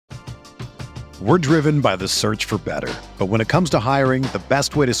We're driven by the search for better. But when it comes to hiring, the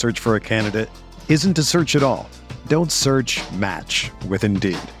best way to search for a candidate isn't to search at all. Don't search, match with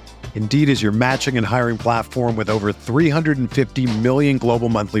Indeed. Indeed is your matching and hiring platform with over 350 million global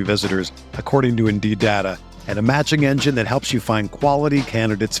monthly visitors, according to Indeed data, and a matching engine that helps you find quality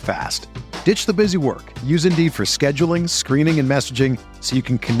candidates fast. Ditch the busy work. Use Indeed for scheduling, screening, and messaging so you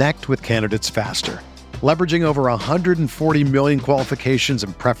can connect with candidates faster. Leveraging over 140 million qualifications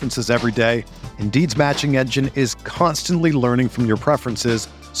and preferences every day, Indeed's matching engine is constantly learning from your preferences,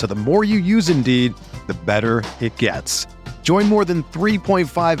 so the more you use Indeed, the better it gets. Join more than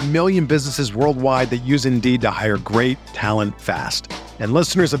 3.5 million businesses worldwide that use Indeed to hire great talent fast. And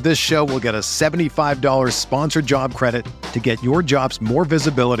listeners of this show will get a $75 sponsored job credit to get your jobs more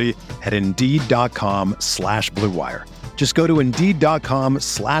visibility at Indeed.com/Blue Wire. Just go to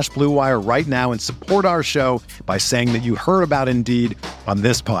Indeed.com/Blue Wire right now and support our show by saying that you heard about Indeed on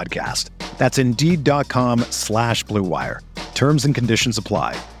this podcast. That's Indeed.com/Blue Wire. Terms and conditions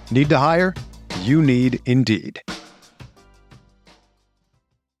apply. Need to hire? You need Indeed.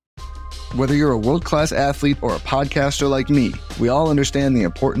 Whether you're a world-class athlete or a podcaster like me, we all understand the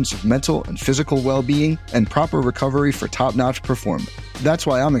importance of mental and physical well-being and proper recovery for top-notch performance. That's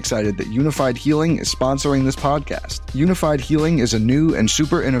why I'm excited that Unified Healing is sponsoring this podcast. Unified Healing is a new and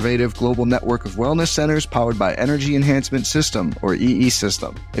super innovative global network of wellness centers powered by Energy Enhancement System, or EE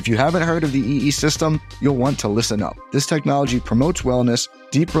System. If you haven't heard of the EE System, you'll want to listen up. This technology promotes wellness,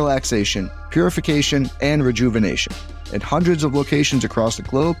 deep relaxation, purification, and rejuvenation. In hundreds of locations across the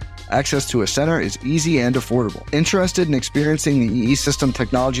globe, access to a center is easy and affordable. Interested in experiencing the EE System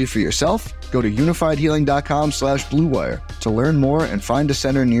technology for yourself? Go to unifiedhealing.com/Blue Wire to learn more and find a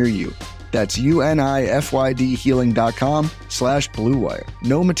center near you. That's UNIFYDhealing.com/Blue Wire.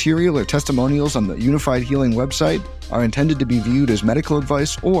 No material or testimonials on the Unified Healing website are intended to be viewed as medical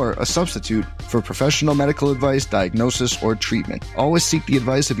advice or a substitute for professional medical advice, diagnosis, or treatment. Always seek the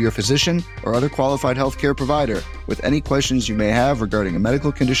advice of your physician or other qualified healthcare provider with any questions you may have regarding a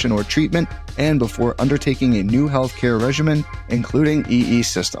medical condition or treatment and before undertaking a new healthcare regimen, including EE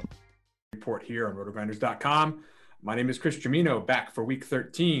System. Report here on rotogrinders.com. My name is Chris Jamino, back for week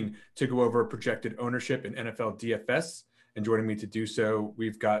 13 to go over projected ownership in NFL DFS. And joining me to do so,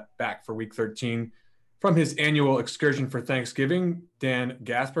 we've got back for week 13 from his annual excursion for Thanksgiving, Dan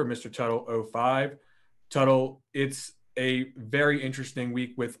Gasper, Mr. Tuttle 05. Tuttle, it's a very interesting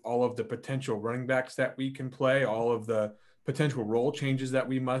week with all of the potential running backs that we can play, all of the potential role changes that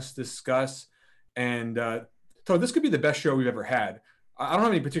we must discuss. And so this could be the best show we've ever had. I don't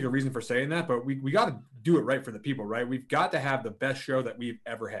have any particular reason for saying that, but we got to do it right for the people, right? We've got to have the best show that we've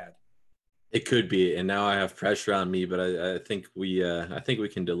ever had. It could be, and now I have pressure on me, but I think we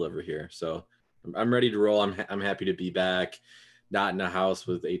can deliver here. So I'm ready to roll. I'm happy to be back, not in a house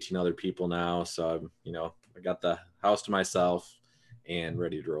with 18 other people now. So I got the house to myself and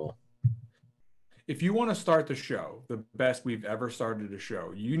ready to roll. If you want to start the show, the best we've ever started a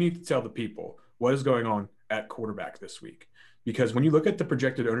show, you need to tell the people what is going on at quarterback this week. Because when you look at the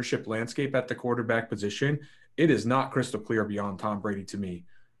projected ownership landscape at the quarterback position, it is not crystal clear beyond Tom Brady to me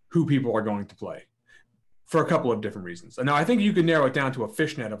who people are going to play for a couple of different reasons. And now I think you can narrow it down to a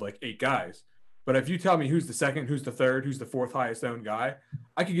fishnet of like 8 guys. But if you tell me who's the second, who's the third, who's the fourth highest owned guy,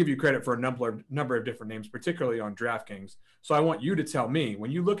 I could give you credit for a number of different names, particularly on DraftKings. So I want you to tell me,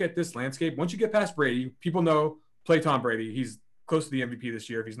 when you look at this landscape, once you get past Brady, people know play Tom Brady. He's close to the MVP this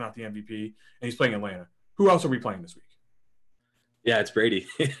year if he's not the MVP, and he's playing Atlanta. Who else are we playing this week? Yeah, it's Brady.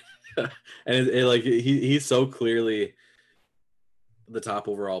 And he's so clearly the top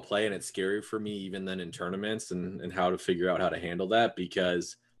overall play, and it's scary for me even then in tournaments and how to figure out how to handle that,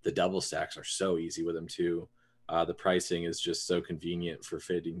 because the double stacks are so easy with him too. The pricing is just so convenient for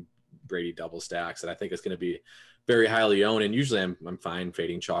fading Brady double stacks, and I think it's going to be very highly owned. And usually I'm fine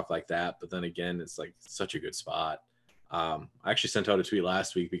fading chalk like that, but then again, it's like such a good spot. I actually sent out a tweet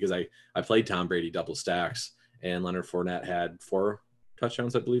last week because I played Tom Brady double stacks, and Leonard Fournette had 4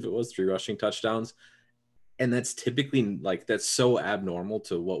 touchdowns, I believe it was, 3 rushing touchdowns. And that's typically that's so abnormal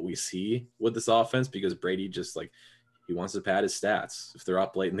to what we see with this offense, because Brady just he wants to pad his stats. If they're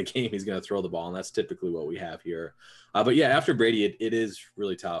up late in the game, he's going to throw the ball. And that's typically what we have here. But yeah, after Brady, it is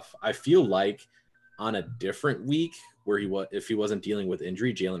really tough. I feel like on a different week where if he wasn't dealing with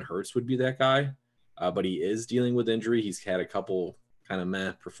injury, Jalen Hurts would be that guy. But he is dealing with injury. He's had a couple kind of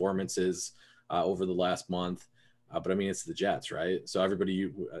meh performances over the last month. But I mean, it's the Jets, right? So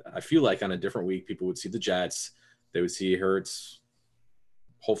I feel like on a different week, people would see the Jets. They would see Hurts,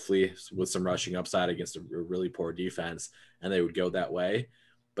 hopefully with some rushing upside against a really poor defense, and they would go that way.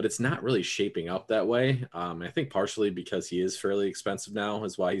 But it's not really shaping up that way. I think partially because he is fairly expensive now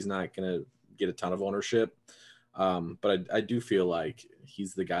is why he's not going to get a ton of ownership. But I do feel like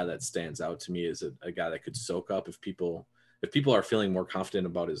he's the guy that stands out to me as a guy that could soak up if people are feeling more confident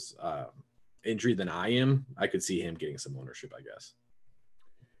about his injury than I am. I could see him getting some ownership, I guess.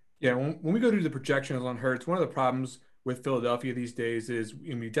 Yeah, when we go to the projections on Hurts, one of the problems with Philadelphia these days is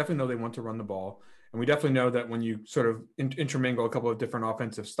we definitely know they want to run the ball. And we definitely know that when you sort of intermingle a couple of different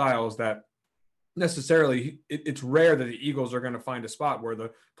offensive styles, that necessarily it's rare that the Eagles are going to find a spot where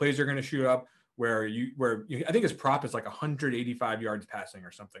the plays are going to shoot up, where I think his prop is like 185 yards passing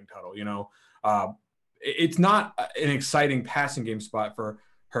or something total. It's not an exciting passing game spot for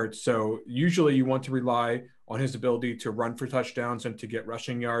Hurts. So usually you want to rely on his ability to run for touchdowns and to get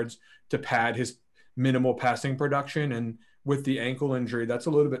rushing yards to pad his minimal passing production. And with the ankle injury, that's a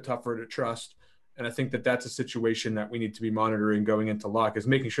little bit tougher to trust. And I think that that's a situation that we need to be monitoring going into Luck, is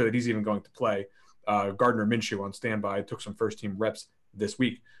making sure that he's even going to play. Gardner Minshew on standby took some first-team reps this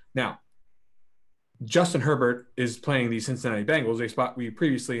week. Now, Justin Herbert is playing the Cincinnati Bengals, a spot we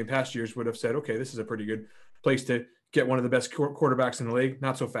previously in past years would have said, okay, this is a pretty good place to get one of the best quarterbacks in the league.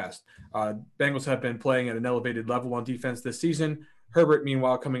 Not so fast. Bengals have been playing at an elevated level on defense this season. Herbert,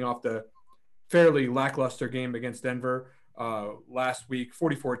 meanwhile, coming off the fairly lackluster game against Denver last week,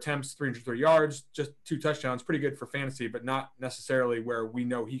 44 attempts, 303 yards, just 2 touchdowns, pretty good for fantasy, but not necessarily where we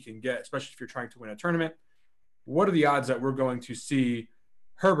know he can get, especially if you're trying to win a tournament. What are the odds that we're going to see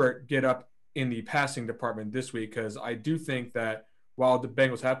Herbert get up in the passing department this week? Because I do think that while the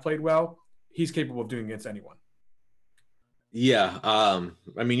Bengals have played well, he's capable of doing against anyone. Yeah.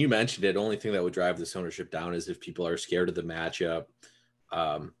 I mean, you mentioned it. The only thing that would drive this ownership down is if people are scared of the matchup,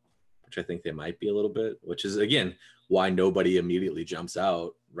 which I think they might be a little bit, which is, again, why nobody immediately jumps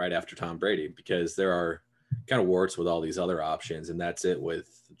out right after Tom Brady, because there are kind of warts with all these other options. And that's it with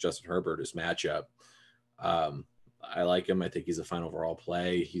Justin Herbert, his matchup. I like him. I think he's a fine overall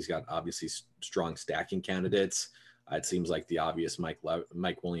play. He's got obviously strong stacking candidates. It seems like the obvious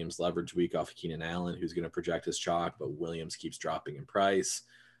Mike Williams leverage week off of Keenan Allen, who's going to project his chalk, but Williams keeps dropping in price.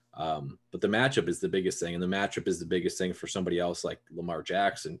 But the matchup is the biggest thing, and the matchup is the biggest thing for somebody else like Lamar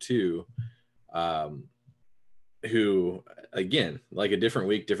Jackson too, who, again, like a different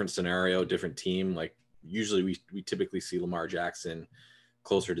week, different scenario, different team. Like usually we typically see Lamar Jackson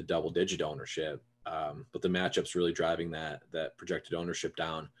closer to double-digit ownership, but the matchup's really driving that projected ownership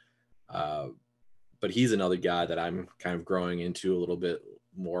down. But he's another guy that I'm kind of growing into a little bit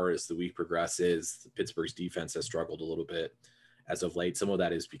more as the week progresses. Pittsburgh's defense has struggled a little bit as of late. Some of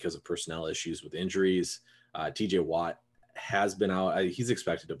that is because of personnel issues with injuries. TJ Watt has been out. He's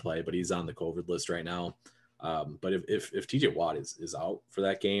expected to play, but he's on the COVID list right now. But if TJ Watt is out for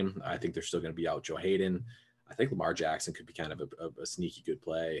that game, I think they're still going to be out Joe Hayden. I think Lamar Jackson could be kind of a sneaky good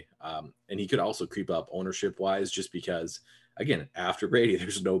play. And he could also creep up ownership wise, just because, again, after Brady,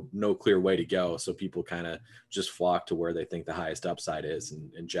 there's no clear way to go. So people kind of just flock to where they think the highest upside is.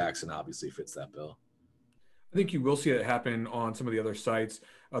 And Jackson obviously fits that bill. I think you will see it happen on some of the other sites.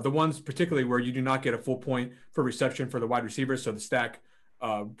 The ones particularly where you do not get a full point for reception for the wide receivers. So the stack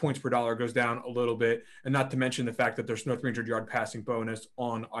points per dollar goes down a little bit. And not to mention the fact that there's no 300-yard passing bonus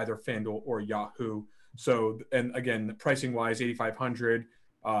on either FanDuel or Yahoo. So, and again, pricing wise, 8,500,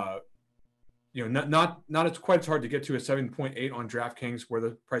 not it's quite as hard to get to a 7.8 on DraftKings, where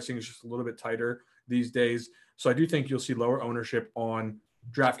the pricing is just a little bit tighter these days. So I do think you'll see lower ownership on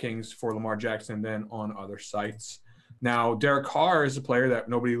DraftKings for Lamar Jackson than on other sites. Now, Derek Carr is a player that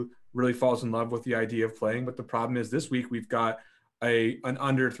nobody really falls in love with the idea of playing, but the problem is this week we've got an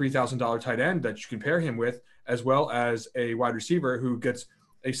under $3,000 tight end that you can pair him with, as well as a wide receiver who gets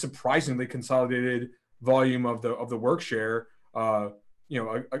a surprisingly consolidated volume of the work share. A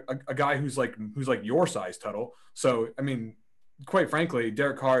guy who's like your size, Tuttle. So, I mean, quite frankly,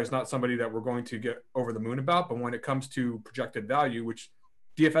 Derek Carr is not somebody that we're going to get over the moon about. But when it comes to projected value, which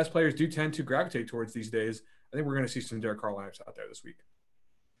DFS players do tend to gravitate towards these days, I think we're going to see some Derek Carr lineups out there this week.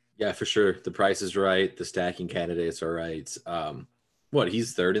 Yeah, for sure. The price is right. The stacking candidates are right.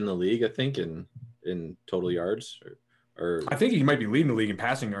 He's third in the league, I think, in total yards. Or I think he might be leading the league in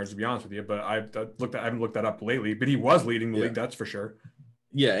passing yards, to be honest with you. But I haven't looked that up lately. But he was leading the league, that's for sure.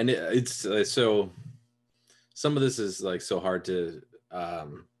 Yeah, and it's so some of this is like so hard to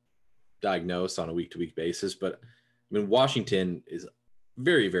diagnose on a week-to-week basis. But I mean, Washington is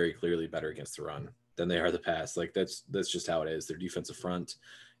very, very clearly better against the run than they are the pass. Like that's just how it is. Their defensive front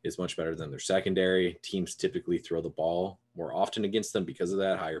is much better than their secondary. Teams typically throw the ball more often against them because of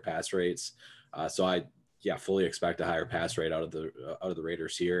that, higher pass rates. So I fully expect a higher pass rate out of the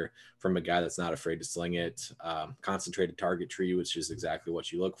Raiders here from a guy that's not afraid to sling it. Concentrated target tree, which is exactly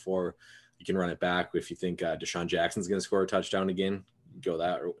what you look for. You can run it back if you think Deshaun Jackson's going to score a touchdown again. go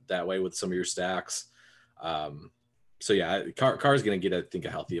that way with some of your stacks. So yeah, Carr is going to get, I think, a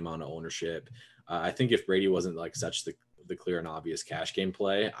healthy amount of ownership. I think if Brady wasn't like such the clear and obvious cash game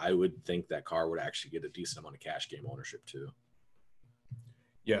play, I would think that Carr would actually get a decent amount of cash game ownership too.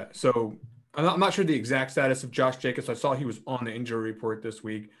 Yeah. So I'm not sure the exact status of Josh Jacobs. I saw he was on the injury report this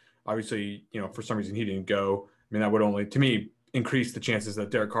week. Obviously, for some reason he didn't go. I mean, that would only, to me, increase the chances that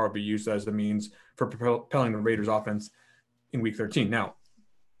Derek Carr would be used as the means for propelling the Raiders offense in week 13. Now,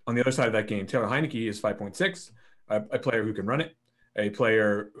 on the other side of that game, Taylor Heineke is 5.6, a player who can run it, a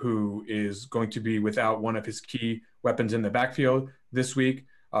player who is going to be without one of his key weapons in the backfield this week.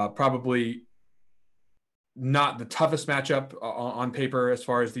 Probably not the toughest matchup on paper as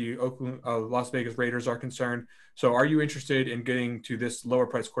far as the Las Vegas Raiders are concerned. So are you interested in getting to this lower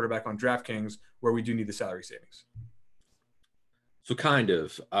price quarterback on DraftKings where we do need the salary savings? So kind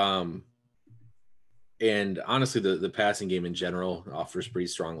of. And honestly, the passing game in general offers pretty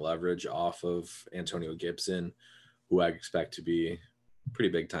strong leverage off of Antonio Gibson, who I expect to be pretty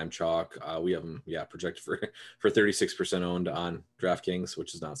big time chalk. We have him, projected for 36% owned on DraftKings,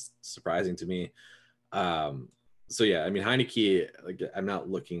 which is not surprising to me. So yeah, I mean, Heineke, like, I'm not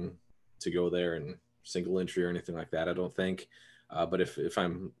looking to go there in single entry or anything like that, I don't think. But if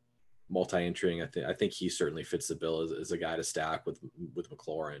I'm multi-entering, I think he certainly fits the bill as a guy to stack with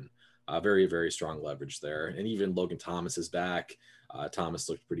McLaurin. Very, very strong leverage there. And even Logan Thomas is back. Thomas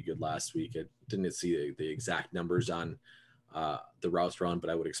looked pretty good last week. I didn't see the exact numbers on the routes run, but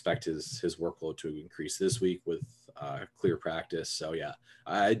I would expect his workload to increase this week with clear practice. So yeah,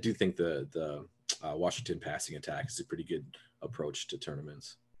 I do think the Washington passing attack is a pretty good approach to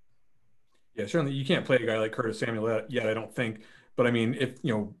tournaments. Yeah, certainly you can't play a guy like Curtis Samuel yet, I don't think. But I mean, if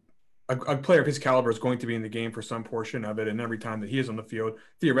a player of his caliber is going to be in the game for some portion of it, and every time that he is on the field,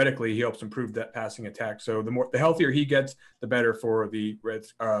 theoretically, he helps improve that passing attack. So the healthier he gets, the better for the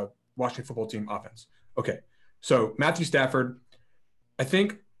Washington football team offense. Okay, so Matthew Stafford, I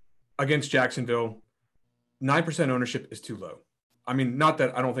think against Jacksonville, 9% ownership is too low. I mean, not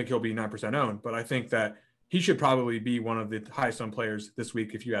that I don't think he'll be 9% owned, but I think that he should probably be one of the highest owned players this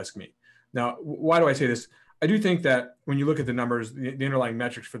week, if you ask me. Now, why do I say this? I do think that when you look at the numbers, the underlying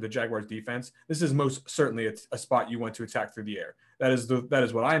metrics for the Jaguars defense, this is most certainly a spot you want to attack through the air. That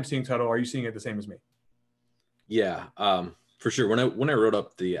is what I am seeing, Tuttle. Are you seeing it the same as me? Yeah, for sure. When I wrote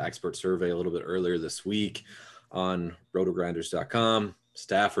up the expert survey a little bit earlier this week on rotogrinders.com,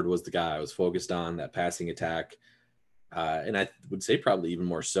 Stafford was the guy I was focused on, that passing attack. And I would say probably even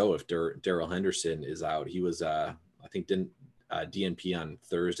more so if Darrell Henderson is out. He was, I think, didn't DNP on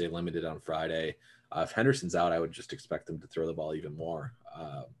Thursday, limited on Friday. If Henderson's out, I would just expect them to throw the ball even more.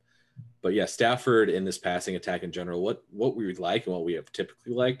 But yeah, Stafford in this passing attack in general, what we would like and what we have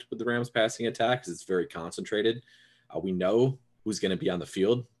typically liked with the Rams passing attack is it's very concentrated. We know who's going to be on the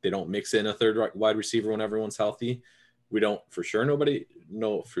field. They don't mix in a third wide receiver when everyone's healthy. We don't for sure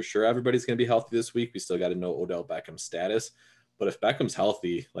everybody's going to be healthy this week. We still got to know Odell Beckham's status. But if Beckham's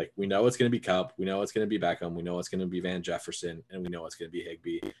healthy, like, we know it's going to be Kupp, we know it's going to be Beckham, we know it's going to be Van Jefferson, and we know it's going to be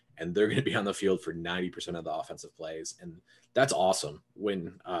Higbee, and they're going to be on the field for 90% of the offensive plays, and that's awesome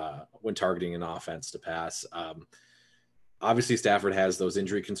when targeting an offense to pass. Obviously, Stafford has those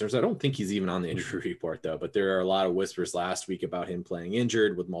injury concerns. I don't think he's even on the injury report, though, but there are a lot of whispers last week about him playing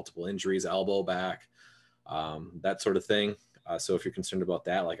injured with multiple injuries, elbow back, that sort of thing. So if you're concerned about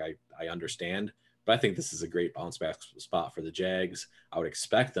that, like, I understand. But I think this is a great bounce back spot for the Jags. I would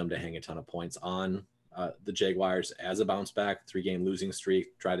expect them to hang a ton of points on the Jaguars as a bounce back, 3-game losing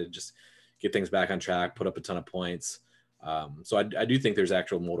streak, try to just get things back on track, put up a ton of points. So I do think there's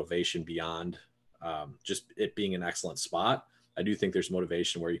actual motivation beyond just it being an excellent spot. I do think there's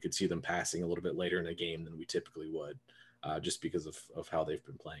motivation where you could see them passing a little bit later in a game than we typically would, just because of how they've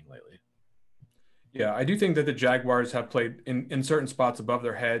been playing lately. Yeah, I do think that the Jaguars have played in certain spots above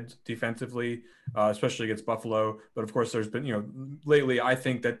their heads defensively, especially against Buffalo. But of course, there's been, lately, I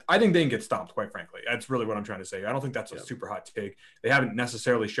think they can get stomped, quite frankly. That's really what I'm trying to say. I don't think that's a super hot take. They haven't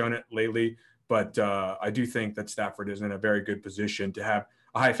necessarily shown it lately, but I do think that Stafford is in a very good position to have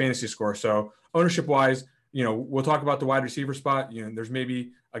a high fantasy score. So ownership-wise, we'll talk about the wide receiver spot. There's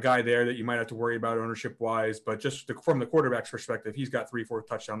maybe a guy there that you might have to worry about ownership-wise, but just from the quarterback's perspective, he's got 3-4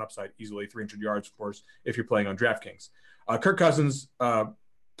 touchdown upside easily, 300 yards, of course, if you're playing on DraftKings. Kirk Cousins,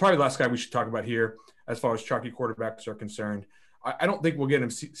 probably the last guy we should talk about here as far as chalky quarterbacks are concerned. I don't think we'll get him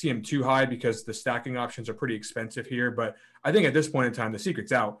see him too high because the stacking options are pretty expensive here, but I think at this point in time, the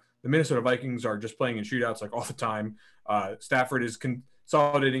secret's out. The Minnesota Vikings are just playing in shootouts like all the time. Stafford is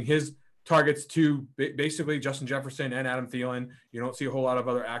consolidating his targets to basically Justin Jefferson and Adam Thielen. You don't see a whole lot of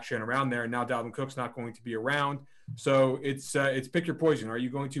other action around there. And now Dalvin Cook's not going to be around. So it's pick your poison. Are you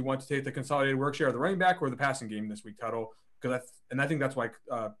going to want to take the consolidated work share of the running back or the passing game this week, Tuttle? Because I think that's why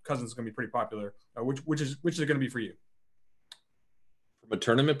Cousins is going to be pretty popular. Which is it going to be for you? From a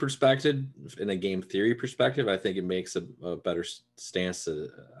tournament perspective, in a game theory perspective, I think it makes a better stance to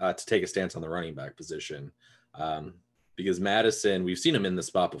take a stance on the running back position, because Madison, we've seen him in the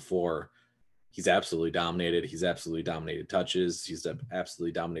spot before. He's absolutely dominated. He's absolutely dominated touches. He's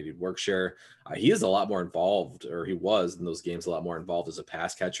absolutely dominated work share. He is a lot more involved, or he was in those games a lot more involved as a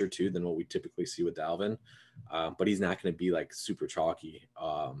pass catcher too than what we typically see with Dalvin. But he's not going to be like super chalky,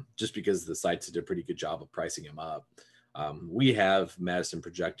 just because the sites did a pretty good job of pricing him up. We have Madison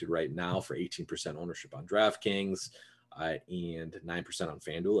projected right now for 18% ownership on DraftKings and 9% on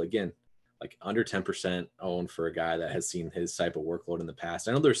FanDuel. Again, like under 10% owned for a guy that has seen his type of workload in the past.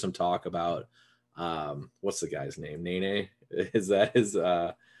 I know there's some talk about what's the guy's name? Nene? Is that his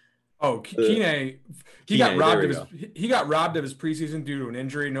Keeney. He got robbed of his preseason due to an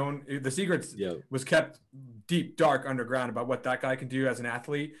injury. The secret was kept deep, dark underground about what that guy can do as an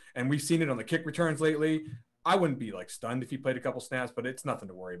athlete. And we've seen it on the kick returns lately. I wouldn't be like stunned if he played a couple snaps, but it's nothing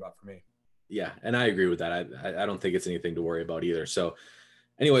to worry about for me. Yeah. And I agree with that. I don't think it's anything to worry about either. So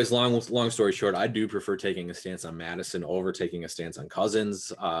anyways, long story short, I do prefer taking a stance on Madison over taking a stance on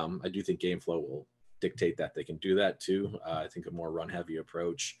Cousins. I do think game flow will dictate that they can do that too. I think a more run heavy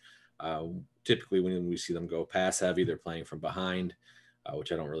approach. Typically when we see them go pass heavy, they're playing from behind,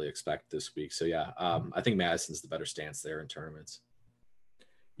 which I don't really expect this week. So yeah, I think Madison's the better stance there in tournaments.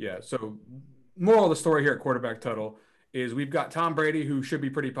 Yeah. So moral of the story here at quarterback Tuttle is we've got Tom Brady, who should be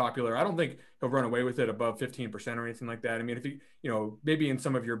pretty popular. I don't think he'll run away with it above 15% or anything like that. I mean, if maybe in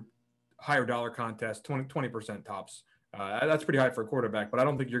some of your higher dollar contests, 20% tops, that's pretty high for a quarterback, but I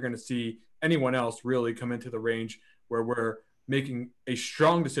don't think you're going to see anyone else really come into the range where we're making a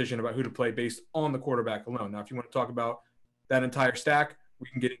strong decision about who to play based on the quarterback alone. Now, if you want to talk about that entire stack, we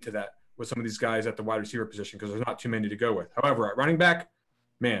can get into that with some of these guys at the wide receiver position because there's not too many to go with. However, at running back,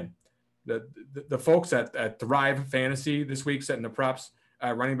 man, the folks at Thrive Fantasy this week setting the props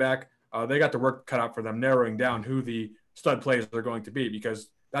at running back, they got the work cut out for them narrowing down who the stud players are going to be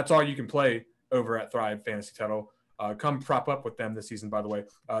because that's all you can play over at Thrive Fantasy Tuttle. Come prop up with them this season, by the way.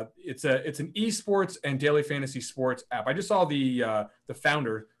 It's an esports and daily fantasy sports app. I just saw the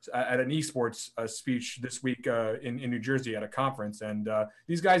founder at an esports speech this week in New Jersey at a conference, and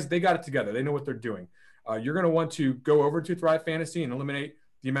these guys, they got it together. They know what they're doing. You're going to want to go over to Thrive Fantasy and eliminate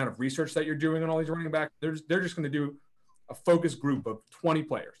the amount of research that you're doing on all these running backs. They're just going to do a focus group of 20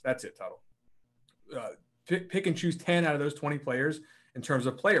 players. That's it, Tuttle. Pick and choose 10 out of those 20 players in terms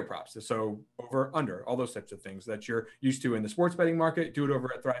of player props. So over, under, all those types of things that you're used to in the sports betting market, do it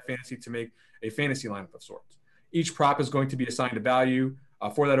over at Thrive Fantasy to make a fantasy lineup of sorts. Each prop is going to be assigned a value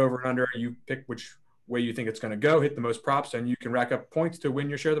for that over and under. You pick which way you think it's going to go, hit the most props, and you can rack up points to win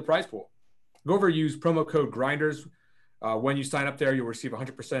your share of the prize pool. Go over, use promo code GRINDERS. When you sign up there, you'll receive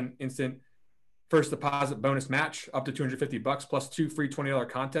 100% instant first deposit bonus match up to $250 plus 2 free $20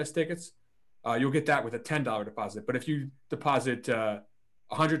 contest tickets. You'll get that with a $10 deposit. But if you deposit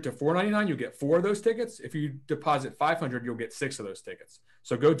 $100 to $499, you'll get 4 of those tickets. If you deposit $500, you'll get 6 of those tickets.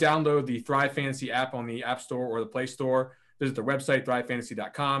 So go download the Thrive Fantasy app on the App Store or the Play Store. Visit their website,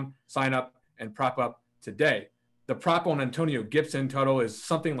 thrivefantasy.com. Sign up and prop up today. The prop on Antonio Gibson total is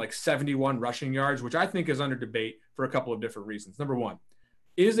something like 71 rushing yards, which I think is under debate for a couple of different reasons. Number one,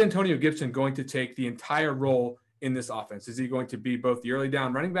 is Antonio Gibson going to take the entire role in this offense? Is he going to be both the early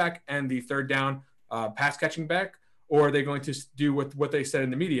down running back and the third down pass catching back? Or are they going to do what they said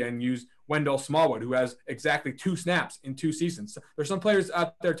in the media and use Wendell Smallwood, who has exactly 2 snaps in 2 seasons? There's some players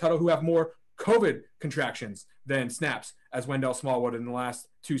out there, Tuttle, who have more COVID contractions than snaps as Wendell Smallwood in the last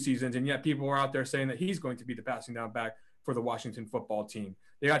 2 seasons, and yet people are out there saying that he's going to be the passing down back for the Washington football team.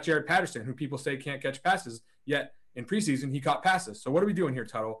 They got Jared Patterson, who people say can't catch passes, yet in preseason he caught passes. So what are we doing here,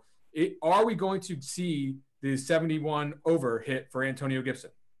 Tuttle? Are we going to see the 71 over hit for Antonio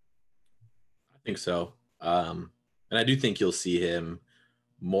Gibson? I think so. And I do think you'll see him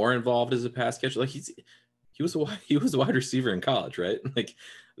more involved as a pass catcher. Like he was a wide receiver in college, right? Like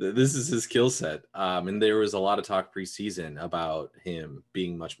this is his skill set. And there was a lot of talk preseason about him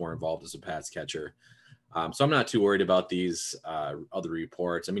being much more involved as a pass catcher. So I'm not too worried about these other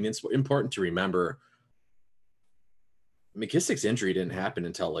reports. I mean, it's important to remember McKissick's injury didn't happen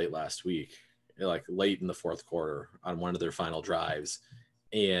until late last week, like late in the fourth quarter on one of their final drives.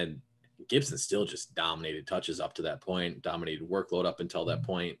 And Gibson still just dominated touches up to that point, dominated workload up until that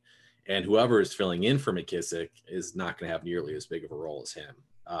point. And whoever is filling in for McKissick is not going to have nearly as big of a role as him.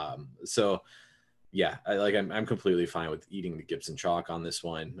 So yeah, I'm completely fine with eating the Gibson chalk on this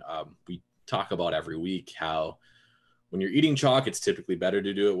one. We talk about every week how when you're eating chalk, it's typically better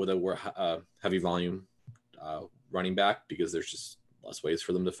to do it with a heavy volume running back, because there's just less ways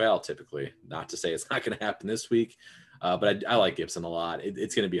for them to fail typically. Not to say it's not going to happen this week, but I like Gibson a lot.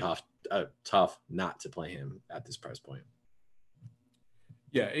 It's going to be tough not to play him at this price point.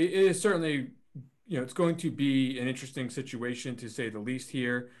 Yeah, it is certainly, it's going to be an interesting situation to say the least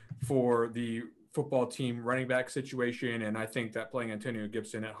here for the football team running back situation. And I think that playing Antonio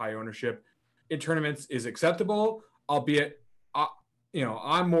Gibson at high ownership in tournaments is acceptable, albeit,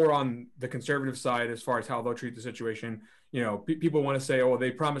 I'm more on the conservative side as far as how they'll treat the situation. People want to say, oh,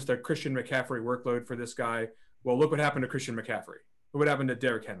 they promised a Christian McCaffrey workload for this guy. Well, look what happened to Christian McCaffrey. Look what happened to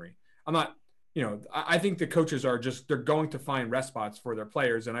Derrick Henry. I'm not, I think the coaches they're going to find rest spots for their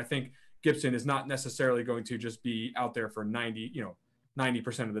players. And I think Gibson is not necessarily going to just be out there for 90%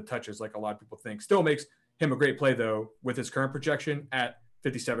 of the touches like a lot of people think. Still makes him a great play, though, with his current projection at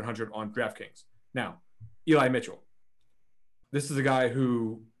 5,700 on DraftKings. Now, Eli Mitchell. This is a guy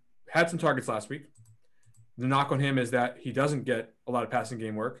who had some targets last week. The knock on him is that he doesn't get a lot of passing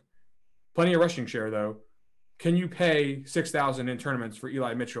game work. Plenty of rushing share, though. Can you pay $6,000 in tournaments for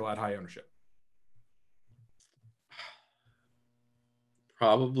Eli Mitchell at high ownership?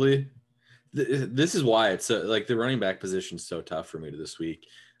 Probably. This is why it's like the running back position is so tough for me this week.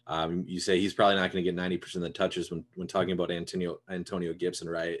 You say he's probably not going to get 90% of the touches when talking about Antonio Gibson,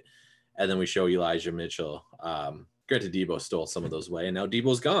 right? And then we show Elijah Mitchell. Granted, Debo stole some of those away, and now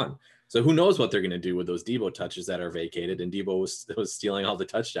Debo's gone. So who knows what they're going to do with those Debo touches that are vacated, and Debo was stealing all the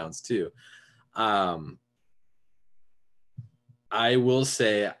touchdowns too. I will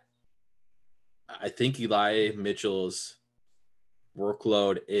say, I think Eli Mitchell's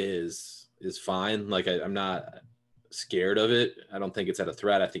workload is fine. Like I'm not scared of it. I don't think it's at a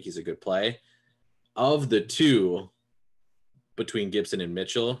threat. I think he's a good play. Of the two, between Gibson and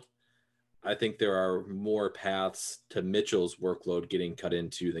Mitchell, I think there are more paths to Mitchell's workload getting cut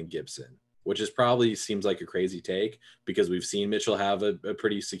into than Gibson, which is probably seems like a crazy take because we've seen Mitchell have a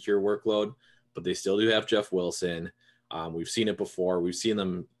pretty secure workload, but they still do have Jeff Wilson. We've seen it before. We've seen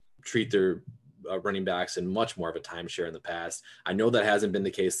them treat their running backs in much more of a timeshare in the past. I know that hasn't been the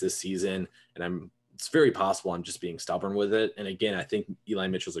case this season, and it's very possible I'm just being stubborn with it. And again, I think Eli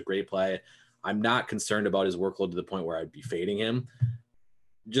Mitchell's a great play. I'm not concerned about his workload to the point where I'd be fading him.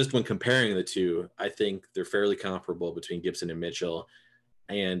 Just when comparing the two, I think they're fairly comparable between Gibson and Mitchell.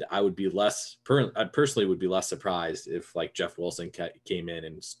 And I personally would be less surprised if like Jeff Wilson came in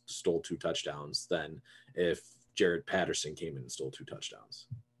and stole 2 touchdowns than if Jared Patterson came in and stole 2 touchdowns.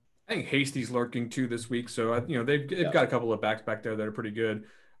 I think Hasty's lurking too this week. So, they've got a couple of backs back there that are pretty good.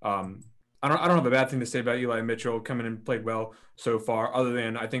 I don't have a bad thing to say about Eli Mitchell coming in and played well so far, other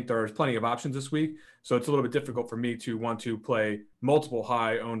than I think there's plenty of options this week. So it's a little bit difficult for me to want to play multiple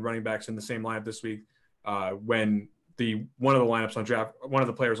high-owned running backs in the same lineup this week when one of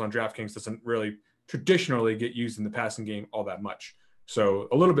the players on DraftKings doesn't really traditionally get used in the passing game all that much. So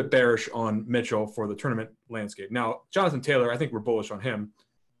a little bit bearish on Mitchell for the tournament landscape. Now, Jonathan Taylor, I think we're bullish on him.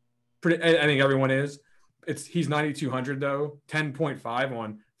 I think everyone is. He's 9,200 though, 10.5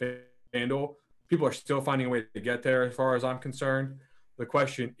 on FanDuel. People are still finding a way to get there as far as I'm concerned. The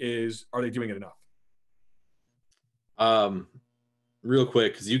question is, are they doing it enough? Real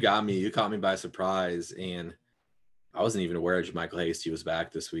quick, because you caught me by surprise, and I wasn't even aware JaMycal Hasty was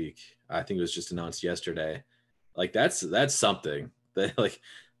back this week. I think it was just announced yesterday. Like that's something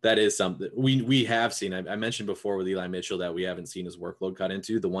that is something we have seen. I mentioned before with Eli Mitchell that we haven't seen his workload cut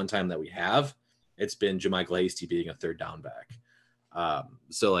into. The one time that we have, it's been JaMycal Hasty being a third down back.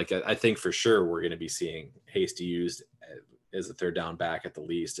 So I think for sure we're going to be seeing Hasty used as a third down back at the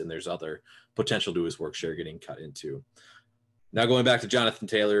least, and there's other potential to his work share getting cut into. Now going back to Jonathan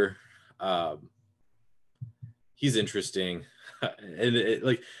Taylor, he's interesting,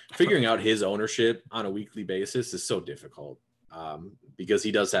 and figuring out his ownership on a weekly basis is so difficult because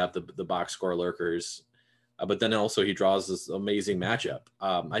he does have the box score lurkers, but then also he draws this amazing matchup.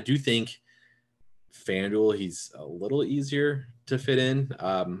 I do think FanDuel, he's a little easier to fit in.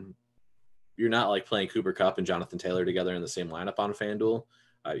 You're not like playing Cooper Kupp and Jonathan Taylor together in the same lineup on FanDuel.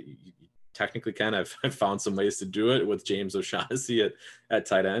 You technically can. I've found some ways to do it with James O'Shaughnessy at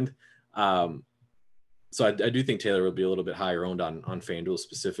tight end. So I do think Taylor will be a little bit higher owned on FanDuel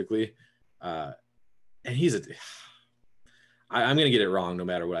specifically. And I'm going to get it wrong no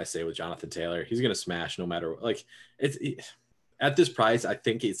matter what I say with Jonathan Taylor. He's going to smash no matter at this price. I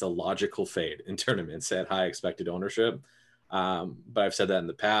think it's a logical fade in tournaments at high expected ownership. But I've said that in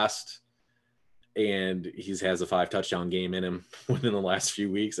the past, and he has a 5 touchdown game in him within the last few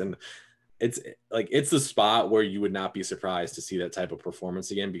weeks. And it's the spot where you would not be surprised to see that type of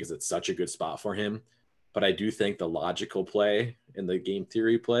performance again, because it's such a good spot for him. But I do think the logical play in the game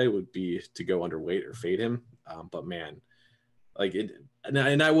theory play would be to go underweight or fade him. But man, like it,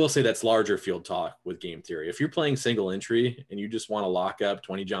 and I will say that's larger field talk with game theory. If you're playing single entry and you just want to lock up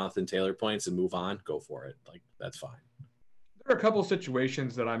 20 Jonathan Taylor points and move on, go for it. Like, that's fine. There are a couple of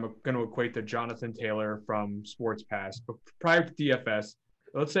situations that I'm going to equate to Jonathan Taylor from Sports Pass. But prior to DFS,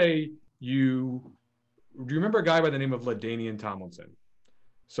 let's say do you remember a guy by the name of LaDainian Tomlinson?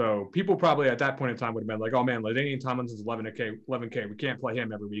 So people probably at that point in time would have been like, oh man, LaDainian Tomlinson's 11K. We can't play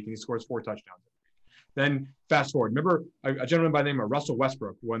him every week, and he scores 4 touchdowns. Then fast forward. Remember a gentleman by the name of Russell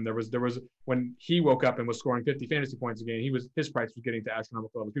Westbrook, when there was when he woke up and was scoring 50 fantasy points a game, his price was getting to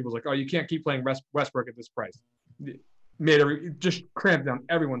astronomical levels. People was like, oh, you can't keep playing Westbrook at this price. Just cramped down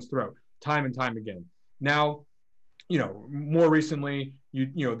everyone's throat time and time again. Now, more recently,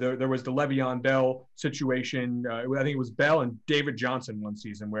 there was the Le'Veon Bell situation. I think it was Bell and David Johnson one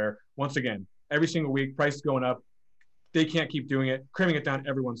season where, once again, every single week, price is going up. They can't keep doing it, cramming it down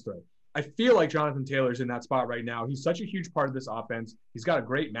everyone's throat. I feel like Jonathan Taylor's in that spot right now. He's such a huge part of this offense. He's got a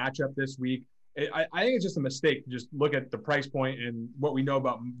great matchup this week. I think it's just a mistake to just look at the price point and what we know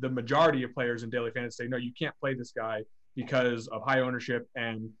about the majority of players in daily fantasy. Say, no, you can't play this guy because of high ownership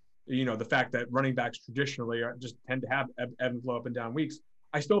and the fact that running backs traditionally just tend to have ebb and flow up and down weeks.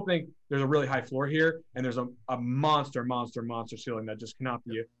 I still think there's a really high floor here, and there's a monster ceiling that just cannot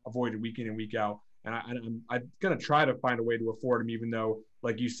be avoided week in and week out. And I'm going to try to find a way to afford him, even though,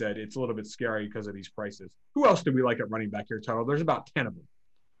 like you said, it's a little bit scary because of these prices. Who else do we like at running back here, Tuttle? There's about 10 of them.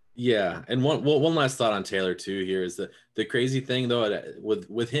 Yeah, and one last thought on Taylor too here is the crazy thing though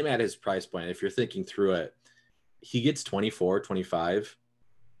with him at his price point, if you're thinking through it, he gets 24, 25.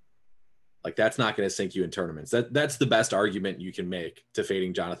 Like, that's not going to sink you in tournaments. That's the best argument you can make to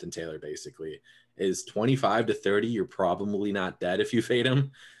fading Jonathan Taylor, basically, is 25 to 30. You're probably not dead if you fade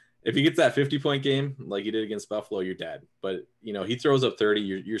him. If he gets that 50-point game like he did against Buffalo, you're dead. But, he throws up 30,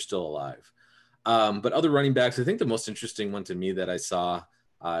 you're still alive. But other running backs, I think the most interesting one to me that I saw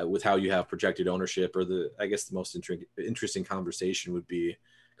with how you have projected ownership, or the most interesting conversation would be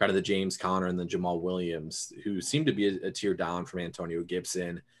kind of the James Conner and the Jamal Williams, who seem to be a tier down from Antonio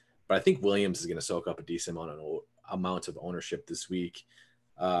Gibson. But I think Williams is going to soak up a decent amount of ownership this week.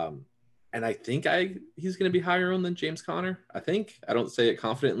 And I think he's going to be higher owned than James Conner. I don't say it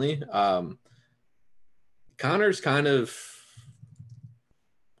confidently. Conner's kind of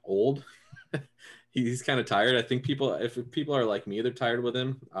old. He's kind of tired. I think if people are like me, they're tired with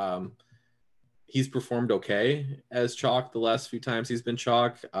him. He's performed okay as chalk the last few times he's been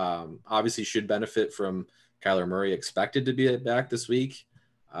chalk. Obviously should benefit from Kyler Murray expected to be back this week,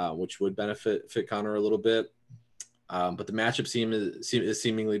 which would fit Conner a little bit. But the matchup is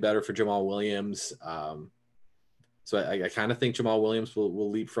seemingly better for Jamal Williams. So I kind of think Jamal Williams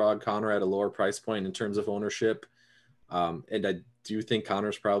will leapfrog Conner at a lower price point in terms of ownership. And I do think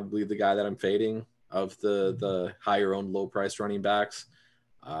Conner's probably the guy that I'm fading of the higher owned low price running backs.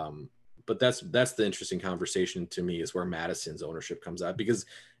 But that's the interesting conversation to me, is where Madison's ownership comes out,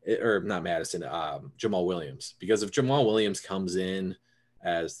 Jamal Williams. Because if Jamal Williams comes in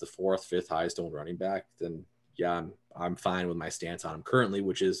as the 4th, 5th highest owned running back, then yeah, I'm fine with my stance on him currently,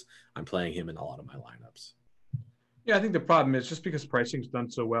 which is I'm playing him in a lot of my lineups. Yeah, I think the problem is just because pricing's done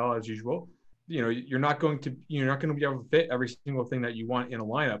so well as usual, you're not going to be able to fit every single thing that you want in a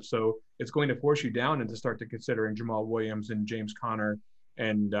lineup. So it's going to force you down into start to considering Jamal Williams and James Conner.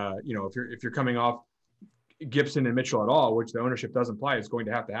 And if you're coming off Gibson and Mitchell at all, which the ownership does imply is going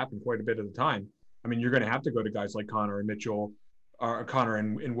to happen quite a bit of the time. I mean, you're going to have to go to guys like Conner and Mitchell, or Conner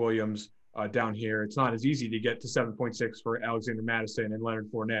and Williams down here. It's not as easy to get to 7.6 for Alexander Madison and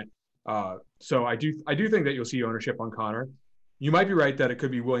Leonard Fournette. So I do think that you'll see ownership on Conner. You might be right that it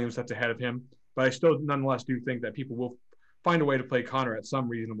could be Williams that's ahead of him, but I still nonetheless do think that people will find a way to play Conner at some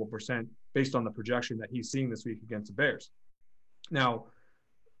reasonable percent based on the projection that he's seeing this week against the Bears. Now,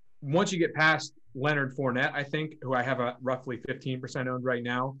 once you get past Leonard Fournette, I think, who I have a roughly 15% owned right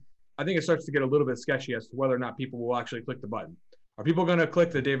now, I think it starts to get a little bit sketchy as to whether or not people will actually click the button. Are people going to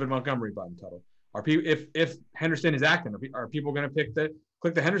click the David Montgomery button, Tuttle? Are people, if Henderson is acting, are people going to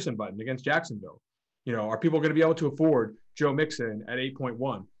click the Henderson button against Jacksonville? Are people going to be able to afford Joe Mixon at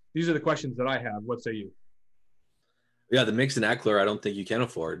 8.1? These are the questions that I have. What say you? Yeah, the Mixon Eckler, I don't think you can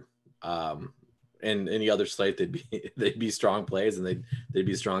afford. And any other slate, they'd be strong plays, and they'd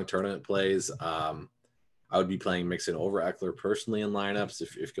be strong tournament plays. I would be playing Mixon over Eckler personally in lineups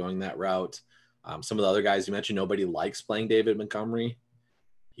if going that route. Some of the other guys you mentioned, nobody likes playing David Montgomery.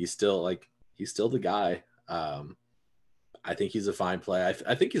 He's still the guy. I think he's a fine play.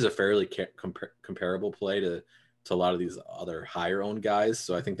 I think he's a fairly comparable play to to a lot of these other higher owned guys.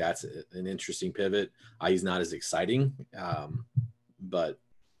 So I think that's an interesting pivot. He's not as exciting, but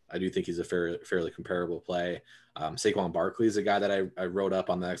I do think he's a fairly comparable play. Saquon Barkley is a guy that I wrote up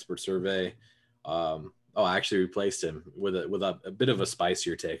on the expert survey. I actually replaced him with a bit of a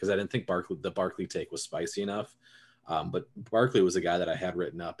spicier take because I didn't think the Barkley take was spicy enough. But Barkley was a guy that I had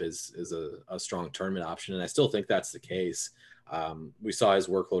written up as a strong tournament option, and I still think that's the case. We saw his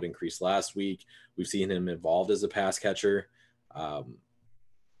workload increase last week. We've seen him involved as a pass catcher. The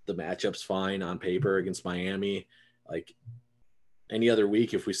matchup's fine on paper against Miami. Like any other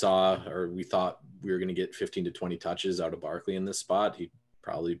week, if we saw or we thought we were going to get 15 to 20 touches out of Barkley in this spot, he'd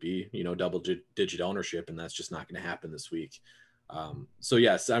probably be, double digit ownership, and that's just not going to happen this week. So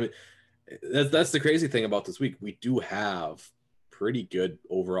yes, I mean, that's the crazy thing about this week. We do have pretty good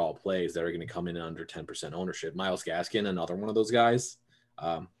overall plays that are going to come in under 10% ownership. Myles Gaskin, another one of those guys.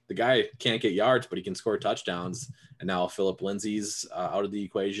 The guy can't get yards, but he can score touchdowns. And now Phillip Lindsay's out of the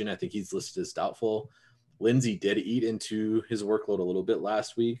equation. I think he's listed as doubtful. Lindsay did eat into his workload a little bit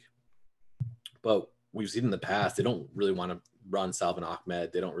last week, but we've seen in the past, they don't really want to run Salvin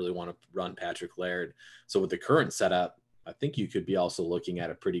Ahmed. They don't really want to run Patrick Laird. So with the current setup, I think you could be also looking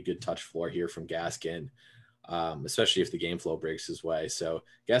at a pretty good touch floor here from Gaskin, especially if the game flow breaks his way. So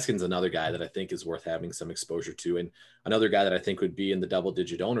Gaskin's another guy that I think is worth having some exposure to, and another guy that I think would be in the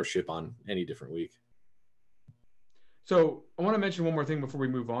double-digit ownership on any different week. So I want to mention one more thing before we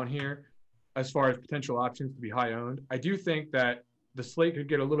move on here. As far as potential options to be high owned, I do think that the slate could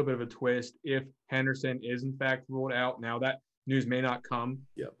get a little bit of a twist if Henderson is in fact ruled out. Now that news may not come.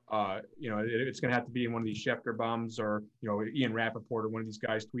 Yep. It's going to have to be in one of these Schefter bombs or, Ian Rappaport or one of these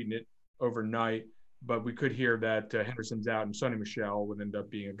guys tweeting it overnight. But we could hear that Henderson's out, and Sonny Michel would end up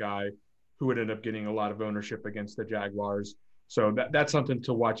being a guy who would end up getting a lot of ownership against the Jaguars. So that's something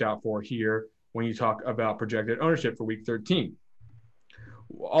to watch out for here when you talk about projected ownership for Week 13.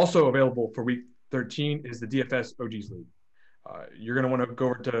 Also available for Week 13 is the DFS OGs League. You're going to want to go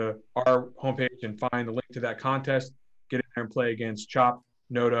over to our homepage and find the link to that contest. Get in there and play against Chop,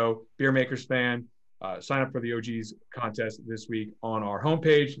 Noto, Beer Makers Fan. Sign up for the OGs contest this week on our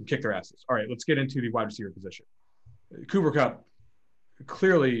homepage and kick their asses. All right, let's get into the wide receiver position. Cooper Kupp,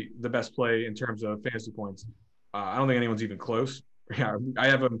 clearly the best play in terms of fantasy points. I don't think anyone's even close. Yeah, I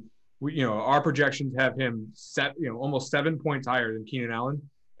have him. Our projections have him set, almost 7 points higher than Keenan Allen,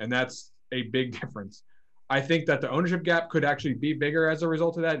 and that's a big difference. I think that the ownership gap could actually be bigger as a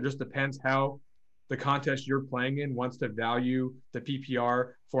result of that. It just depends how the contest you're playing in wants to value the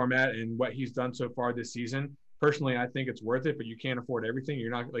PPR format and what he's done so far this season. Personally, I think it's worth it, but you can't afford everything. You're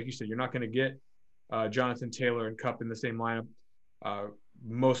not, like you said, you're not going to get Jonathan Taylor and Kupp in the same lineup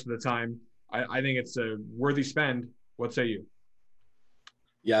most of the time. I think it's a worthy spend. What say you?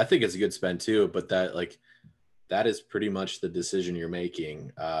 Yeah, I think it's a good spend too, but that is pretty much the decision you're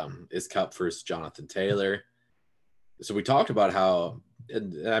making. Is Kupp versus Jonathan Taylor. So we talked about how,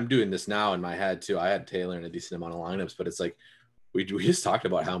 and I'm doing this now in my head too. I had Taylor in a decent amount of lineups, but it's like we just talked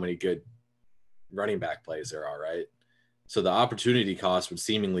about how many good running back plays there are, right? So the opportunity cost would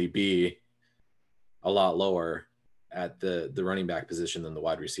seemingly be a lot lower at the running back position than the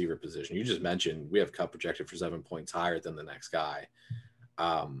wide receiver position. You just mentioned we have Kupp projected for 7 points higher than the next guy.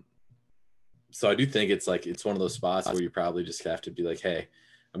 So I do think it's one of those spots where you probably just have to be like, hey,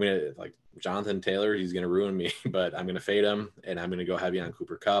 I'm going to like Jonathan Taylor, he's going to ruin me, but I'm going to fade him and I'm going to go heavy on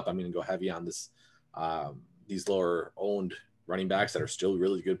Cooper Kupp. I'm going to go heavy on these lower owned running backs that are still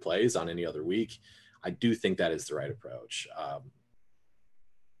really good plays on any other week. I do think that is the right approach.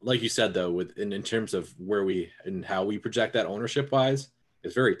 Like you said, though, in terms of where we and how we project that ownership wise,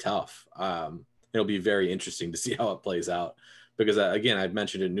 it's very tough. It'll be very interesting to see how it plays out because, again, I've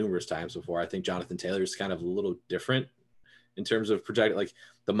mentioned it numerous times before. I think Jonathan Taylor is kind of a little different in terms of project. Like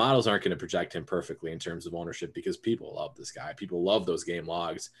the models aren't going to project him perfectly in terms of ownership because people love this guy. People love those game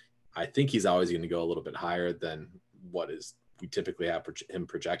logs. I think he's always going to go a little bit higher than what is we typically have him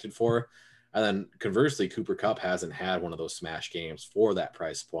projected for. And then conversely, Cooper Kupp hasn't had one of those smash games for that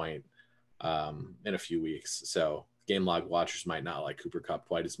price point in a few weeks. So game log watchers might not like Cooper Kupp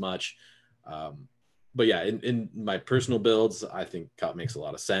quite as much. But yeah, in my personal builds, I think Kupp makes a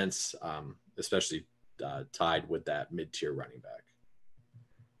lot of sense, especially tied with that mid-tier running back.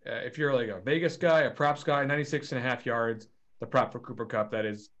 If you're like a Vegas guy, a props guy, 96.5 yards, the prop for Cooper Kupp, that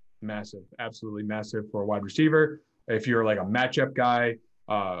is massive, absolutely massive for a wide receiver. If you're like a matchup guy,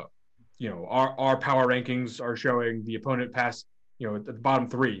 our power rankings are showing the opponent pass, at the bottom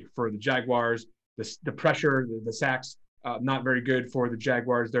three for the Jaguars. The pressure, the sacks, not very good for the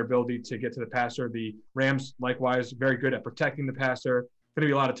Jaguars. Their ability to get to the passer. The Rams, likewise, very good at protecting the passer. going to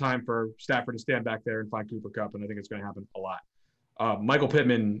be a lot of time for Stafford to stand back there and find Cooper Kupp, and I think it's going to happen a lot. Michael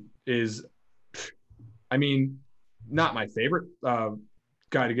Pittman is, I mean, not my favorite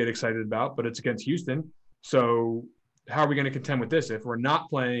guy to get excited about, but it's against Houston. So how are we going to contend with this? If we're not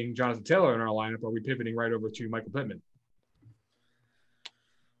playing Jonathan Taylor in our lineup, are we pivoting right over to Michael Pittman?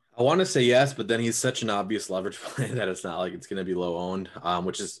 I want to say yes, but then he's such an obvious leverage play that it's not like it's going to be low owned,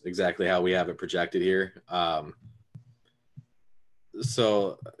 which is exactly how we have it projected here.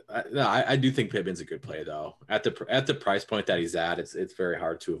 So I do think Pittman's a good play though. At the price point that he's at, it's very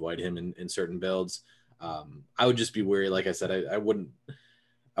hard to avoid him in certain builds. I would just be wary. Like I said, I wouldn't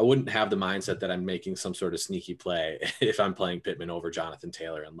have the mindset that I'm making some sort of sneaky play if I'm playing Pittman over Jonathan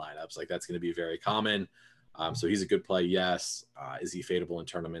Taylor in lineups. Like that's going to be very common. So he's a good play. Yes. Is he fadeable in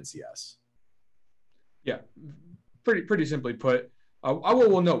tournaments? Yes. Yeah. Pretty simply put. I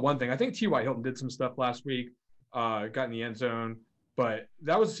will note one thing. I think T.Y. Hilton did some stuff last week, got in the end zone, but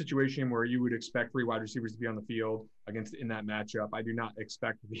that was a situation where you would expect 3 wide receivers to be on the field in that matchup. I do not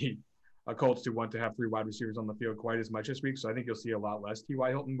expect the Colts to want to have 3 wide receivers on the field quite as much this week. So I think you'll see a lot less T.Y.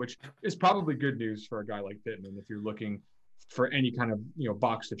 Hilton, which is probably good news for a guy like Pittman if you're looking for any kind of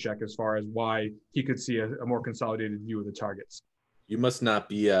box to check as far as why he could see a more consolidated view of the targets. You must not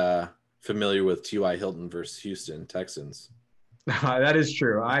be familiar with T.Y. Hilton versus Houston Texans. That is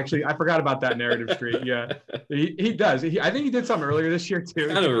true. I forgot about that narrative street. Yeah, he does. I think he did something earlier this year too.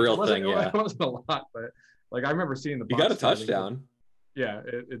 Kind of a real thing. Yeah, it wasn't a lot, but like I remember seeing the. He got a touchdown. Yeah,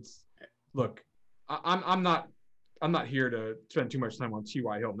 it's look. I'm not here to spend too much time on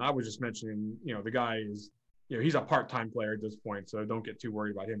T.Y. Hilton. I was just mentioning, the guy is. He's a part-time player at this point, so don't get too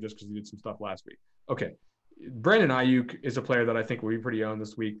worried about him just because he did some stuff last week. Okay. Brandon Ayuk is a player that I think will be pretty owned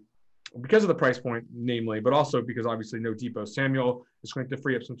this week because of the price point, namely, but also because obviously no Deebo Samuel is going to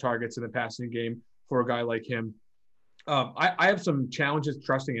free up some targets in the passing game for a guy like him. I have some challenges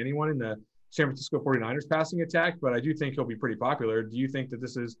trusting anyone in the San Francisco 49ers passing attack, but I do think he'll be pretty popular. Do you think that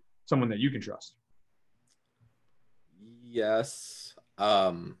this is someone that you can trust? Yes.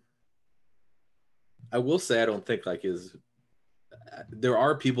 I will say I don't think there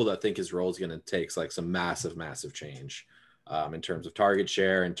are people that think his role is going to take like some massive change in terms of target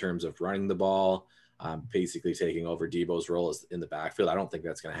share, in terms of running the ball, basically taking over Deebo's role in the backfield. I don't think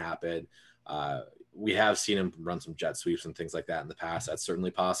that's going to happen. We have seen him run some jet sweeps and things like that in the past. That's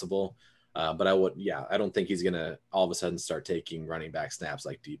certainly possible. But I don't think he's going to all of a sudden start taking running back snaps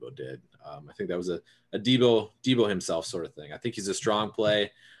like Deebo did. I think that was a Deebo himself sort of thing. I think he's a strong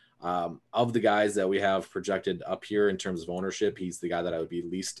play. Of the guys that we have projected up here in terms of ownership, he's the guy that I would be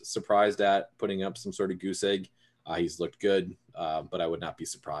least surprised at putting up some sort of goose egg. He's looked good, but I would not be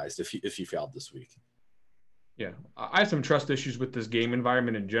surprised if he failed this week. Yeah, I have some trust issues with this game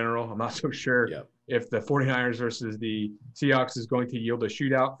environment in general. I'm not so sure if the 49ers versus the Seahawks is going to yield a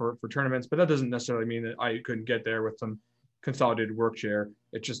shootout for tournaments, but that doesn't necessarily mean that I couldn't get there with some consolidated work share.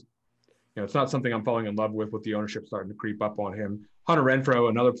 It just, it's not something I'm falling in love with the ownership starting to creep up on him. Hunter Renfrow,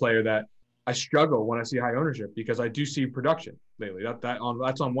 another player that I struggle when I see high ownership because I do see production lately.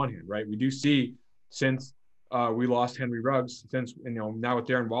 That's on one hand, right? We do see since we lost Henry Ruggs, since now with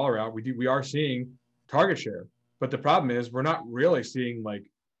Darren Waller out, we are seeing target share. But the problem is we're not really seeing like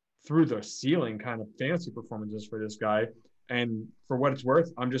through the ceiling kind of fantasy performances for this guy. And for what it's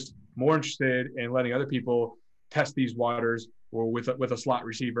worth, I'm just more interested in letting other people test these waters or with a slot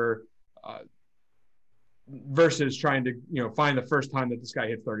receiver. Versus trying to, find the first time that this guy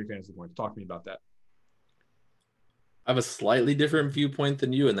hits 30 fantasy points. Talk to me about that. I have a slightly different viewpoint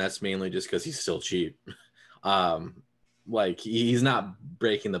than you, and that's mainly just because he's still cheap. He's not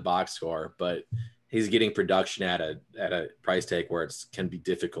breaking the box score, but he's getting production at a price tag where it can be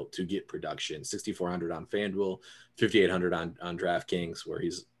difficult to get production. 6,400 on FanDuel, 5,800 on DraftKings, where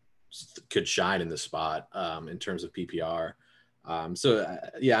he's could shine in this spot in terms of PPR. I'm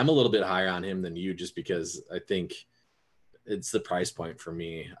a little bit higher on him than you just because I think it's the price point for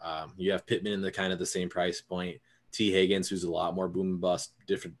me. You have Pittman in the kind of the same price point. T. Higgins, who's a lot more boom and bust,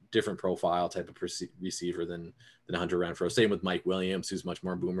 different profile type of receiver than Hunter Renfrow. Same with Mike Williams, who's much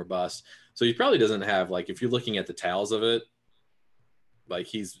more boom or bust. So he probably doesn't have if you're looking at the tails of it,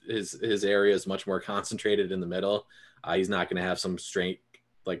 his area is much more concentrated in the middle. He's not going to have some straight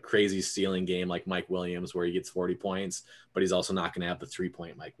crazy ceiling game like Mike Williams where he gets 40 points, but he's also not going to have the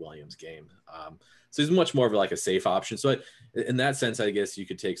 3-point Mike Williams game. So he's much more of a safe option. So in that sense, I guess you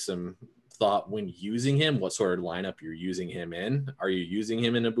could take some thought when using him, what sort of lineup you're using him in. Are you using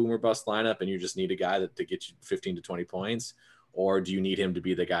him in a boomer bust lineup and you just need a guy to get you 15 to 20 points? Or do you need him to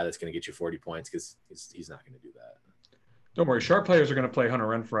be the guy that's going to get you 40 points? Because he's not going to do that. Don't worry. Sharp players are going to play Hunter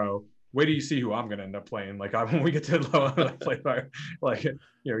Renfrow wait till you see who I'm going to end up playing. Like when we get to the low end, I play by, like,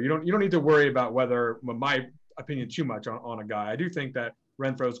 you don't need to worry about whether my opinion too much on a guy. I do think that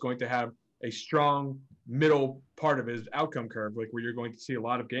Renfro is going to have a strong middle part of his outcome curve, like where you're going to see a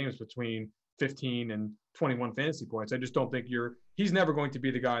lot of games between 15 and 21 fantasy points. I just don't think he's never going to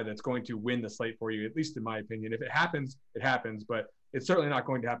be the guy that's going to win the slate for you, at least in my opinion. If it happens, it happens, but it's certainly not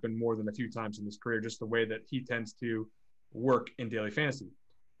going to happen more than a few times in his career, just the way that he tends to work in daily fantasy.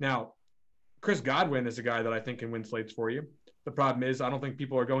 Now, Chris Godwin is a guy that I think can win slates for you. The problem is I don't think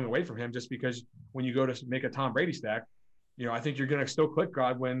people are going away from him just because when you go to make a Tom Brady stack, I think you're going to still click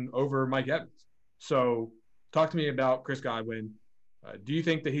Godwin over Mike Evans. So talk to me about Chris Godwin. Do you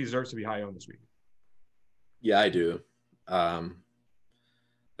think that he deserves to be high owned this week? Yeah, I do. I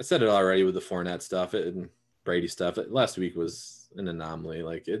said it already with the Fournette stuff and Brady stuff. Last week was an anomaly.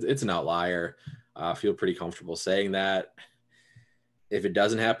 Like it's an outlier. I feel pretty comfortable saying that. If it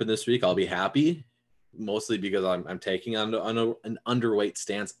doesn't happen this week, I'll be happy, mostly because I'm taking on an underweight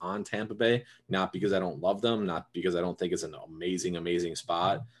stance on Tampa Bay, not because I don't love them, not because I don't think it's an amazing, amazing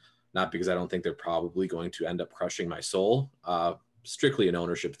spot, not because I don't think they're probably going to end up crushing my soul. Strictly an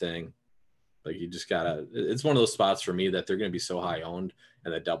ownership thing. Like you just gotta, it's one of those spots for me that they're going to be so high owned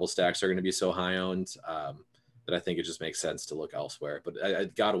and the double stacks are going to be so high owned that I think it just makes sense to look elsewhere.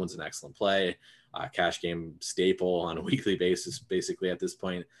 But Godwin's an excellent play, cash game staple on a weekly basis, basically at this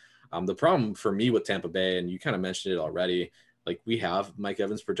point. The problem for me with Tampa Bay, and you kind of mentioned it already, like we have Mike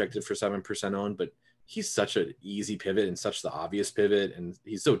Evans projected for 7% owned, but he's such an easy pivot and such the obvious pivot. And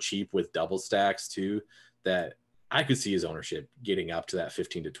he's so cheap with double stacks too, that I could see his ownership getting up to that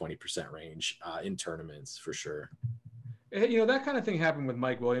 15 to 20% range in tournaments for sure. That kind of thing happened with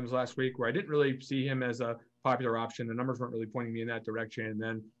Mike Williams last week, where I didn't really see him as a popular option. The numbers weren't really pointing me in that direction. And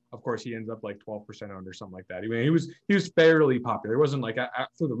then, of course, he ends up like 12% owned or something like that. I mean, he was fairly popular. It wasn't like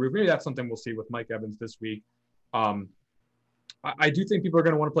through the roof. Maybe that's something we'll see with Mike Evans this week. I do think people are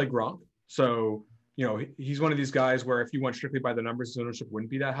going to want to play Gronk. So, he's one of these guys where if you went strictly by the numbers, his ownership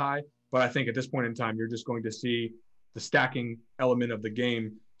wouldn't be that high. But I think at this point in time, you're just going to see the stacking element of the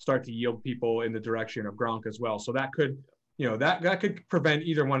game start to yield people in the direction of Gronk as well. So that could, that could prevent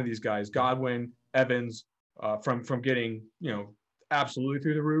either one of these guys, Godwin, Evans, from getting, absolutely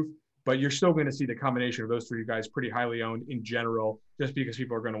through the roof. But you're still going to see the combination of those three guys pretty highly owned in general, just because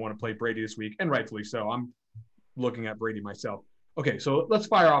people are going to want to play Brady this week, and rightfully so. I'm looking at Brady myself. Okay, so let's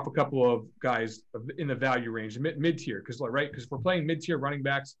fire off a couple of guys in the value range, mid-tier, because if we're playing mid-tier running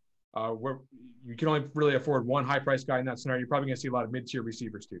backs, where you can only really afford one high-priced guy in that scenario, you're probably going to see a lot of mid-tier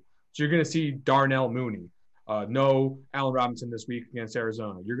receivers too. So you're going to see Darnell Mooney, no Allen Robinson this week against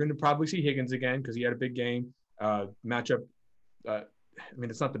Arizona. You're going to probably see Higgins again because he had a big game matchup.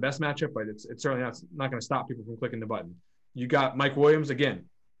 It's not the best matchup, but it's certainly not going to stop people from clicking the button. You got Mike Williams again.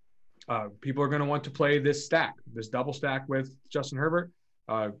 People are going to want to play this double stack with Justin Herbert.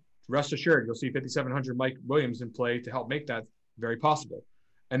 Rest assured, you'll see 5,700 Mike Williams in play to help make that very possible.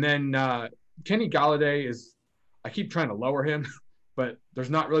 And then Kenny Galladay I keep trying to lower him, but there's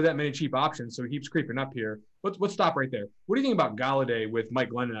not really that many cheap options, so he keeps creeping up here. Let's stop right there. What do you think about Galladay with Mike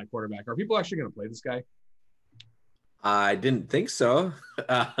Glennon at quarterback? Are people actually going to play this guy? I didn't think so.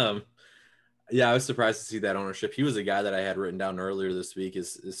 Yeah, I was surprised to see that ownership. He was a guy that I had written down earlier this week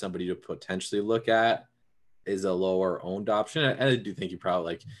is somebody to potentially look at is a lower owned option. I do think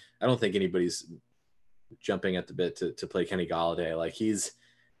I don't think anybody's jumping at the bit to play Kenny Galladay. Like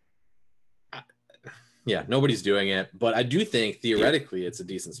nobody's doing it, but I do think theoretically it's a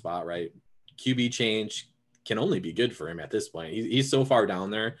decent spot, right? QB change can only be good for him at this point. He's so far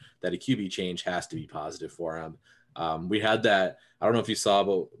down there that a QB change has to be positive for him. We had that, I don't know if you saw,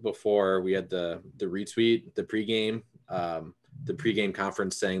 but before we had the retweet, the pregame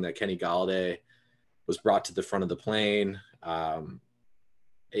conference saying that Kenny Galladay was brought to the front of the plane and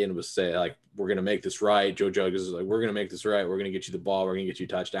was saying, like, we're going to make this right. Joe Judge is like, we're going to make this right. We're going to get you the ball. We're going to get you a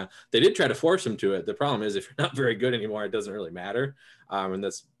touchdown. They did try to force him to it. The problem is if you're not very good anymore, it doesn't really matter. And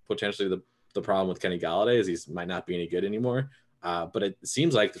that's potentially the problem with Kenny Galladay is he might not be any good anymore. But it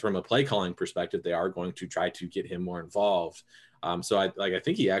seems like from a play calling perspective, they are going to try to get him more involved. So I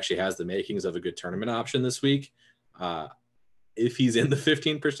think he actually has the makings of a good tournament option this week. If he's in the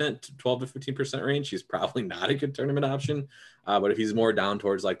 15%, 12 to 15% range, he's probably not a good tournament option. But if he's more down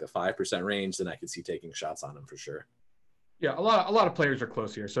towards like the 5% range, then I could see taking shots on him for sure. Yeah, a lot of players are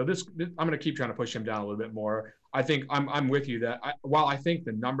close here. So this I'm going to keep trying to push him down a little bit more. I think I'm with you that while I think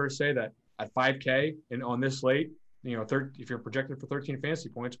the numbers say that at 5K and on this slate, if you're projected for 13 fantasy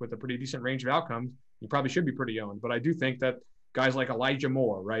points with a pretty decent range of outcomes, you probably should be pretty owned. But I do think that guys like Elijah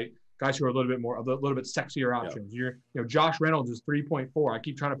Moore, right? guys who are a little bit sexier options. Josh Reynolds is 3.4. I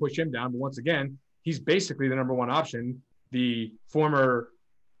keep trying to push him down, but once again, he's basically the number one option. The former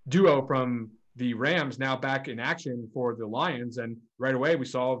duo from the Rams now back in action for the Lions, and right away we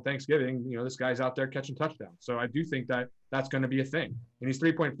saw Thanksgiving, this guy's out there catching touchdowns. So I do think that that's going to be a thing. And he's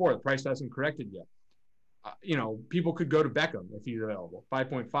 3.4. The price hasn't corrected yet. People could go to Beckham if he's available.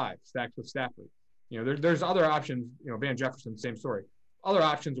 5.5 stacked with Stafford. There's other options. Van Jefferson, same story. Other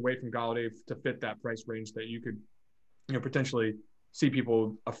options away from Golladay to fit that price range that you could, potentially see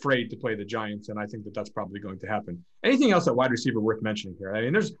people afraid to play the Giants, and I think that that's probably going to happen. Anything else at wide receiver worth mentioning here? I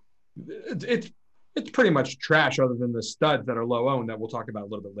mean, it's pretty much trash other than the studs that are low owned that we'll talk about a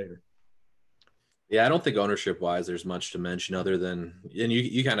little bit later. Yeah, I don't think ownership-wise there's much to mention other than, and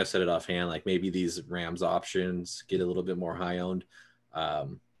you kind of said it offhand, like maybe these Rams options get a little bit more high-owned,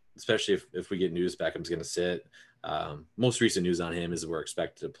 especially if we get news Beckham's going to sit. Most recent news on him is we're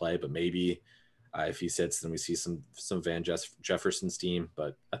expected to play, but maybe if he sits, then we see some Van Jefferson's team,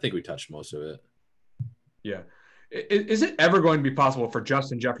 but I think we touched most of it. Yeah. Is it ever going to be possible for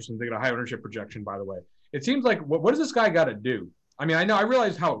Justin Jefferson to get a high ownership projection, by the way? It seems like, what does this guy got to do? I mean, I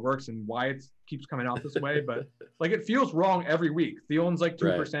realize how it works and why it keeps coming out this way, but it feels wrong every week. Thielen's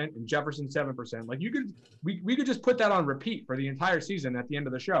 2% right, and Jefferson 7%. We could just put that on repeat for the entire season at the end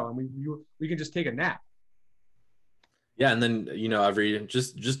of the show, and we can just take a nap. Yeah, and then every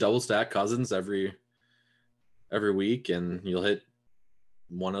just double stack Cousins every week, and you'll hit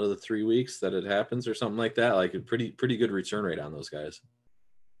 1 out of the 3 weeks that it happens or something like that. Like a pretty good return rate on those guys.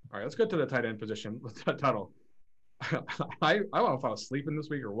 All right, let's go to the tight end position. Tuttle. I don't know if I was sleeping this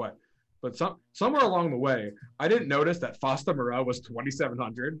week or what, but somewhere along the way, I didn't notice that Foster Moreau was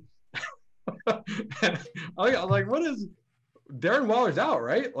 2,700. I was like, what is Darren Waller's out,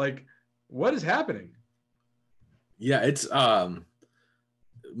 right? Like, what is happening? Yeah, it's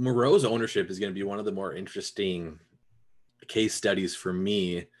Moreau's ownership is going to be one of the more interesting case studies for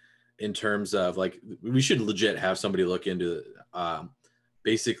me in terms of we should legit have somebody look into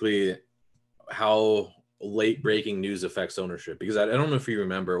basically how late breaking news affects ownership, because I don't know if you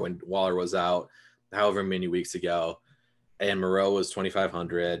remember when Waller was out however many weeks ago and Moreau was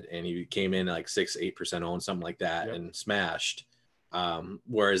 2,500 and he came in 6-8% owned, something like that, yep, and smashed.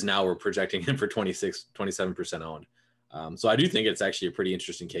 Whereas now we're projecting him for 27% owned. So I do think it's actually a pretty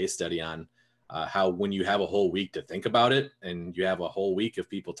interesting case study on how when you have a whole week to think about it and you have a whole week of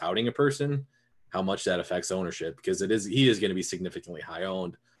people touting a person, how much that affects ownership, because he is going to be significantly high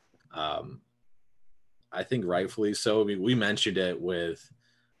owned. I think rightfully so. I mean, we mentioned it with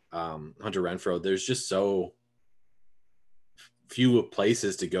Hunter Renfrow. There's just so few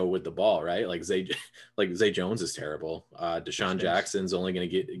places to go with the ball, right? Zay Jones is terrible. Deshaun Jackson's only going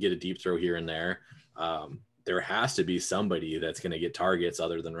to get a deep throw here and there. There has to be somebody that's going to get targets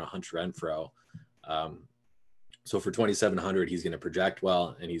other than Hunter Renfrow. So for 2,700, he's going to project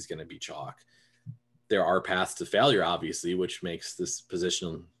well and he's going to be chalk. There are paths to failure, obviously, which makes this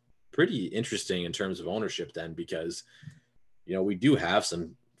position pretty interesting in terms of ownership then, because, we do have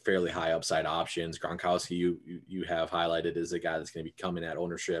some fairly high upside options. Gronkowski, you have highlighted as a guy that's going to be coming at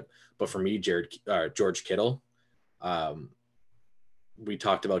ownership. But for me, George Kittle, we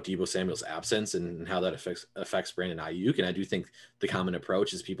talked about Deebo Samuel's absence and how that affects Brandon Ayuk. And I do think the common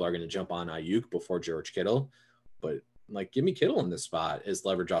approach is people are going to jump on Ayuk before George Kittle. But give me Kittle in this spot as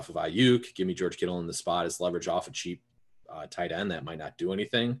leverage off of Ayuk. Give me George Kittle in the spot as leverage off a cheap tight end that might not do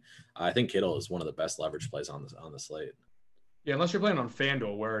anything. I think Kittle is one of the best leverage plays on the slate. Yeah, unless you're playing on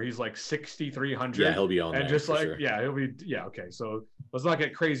FanDuel where he's 6,300. Yeah, he'll be on and there. And just sure. He'll be, okay. So let's not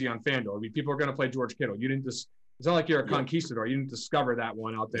get crazy on FanDuel. I mean, people are going to play George Kittle. It's not like you're a conquistador. You didn't discover that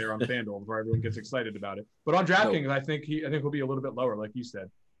one out there on FanDuel before everyone gets excited about it. But on DraftKings, I think he'll be a little bit lower, like you said.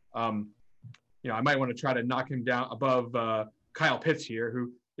 I might want to try to knock him down above Kyle Pitts here,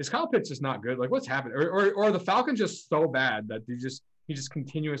 who is Kyle Pitts just not good? What's happened? Or the Falcons just so bad that he just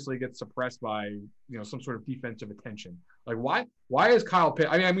continuously gets suppressed by some sort of defensive attention. Why is Kyle Pitts?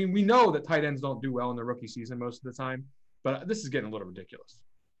 I mean, we know that tight ends don't do well in their rookie season most of the time, but this is getting a little ridiculous.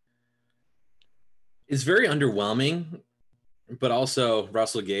 It's very underwhelming, but also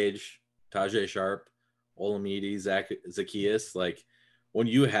Russell Gage, Tajay Sharp, Olamide, Zacchaeus, when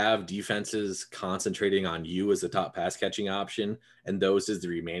you have defenses concentrating on you as the top pass catching option and those as the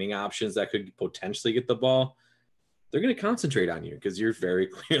remaining options that could potentially get the ball, they're going to concentrate on you because you're very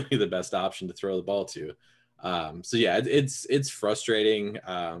clearly the best option to throw the ball to. So yeah, it's frustrating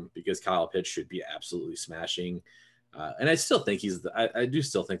because Kyle Pitts should be absolutely smashing. And I still think I do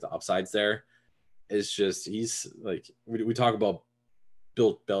still think the upside's there. It's just, he's we talk about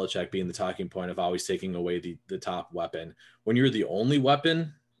Bill Belichick being the talking point of always taking away the top weapon. When you're the only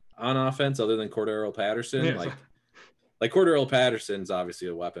weapon on offense other than Cordero Patterson. Yeah. Like Cordero Patterson's obviously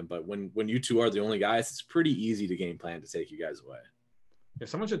a weapon, but when you two are the only guys, it's pretty easy to game plan to take you guys away. Yeah,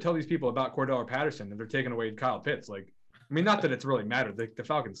 someone should tell these people about Cordero Patterson if they're taking away Kyle Pitts. Like, I mean, not that it's really mattered. The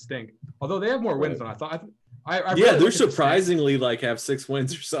Falcons stink, although they have more wins than I thought. I yeah, really they're surprisingly like have 6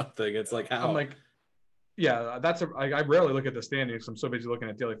 wins or something. It's like how I'm like, yeah, I rarely look at the standings. I'm so busy looking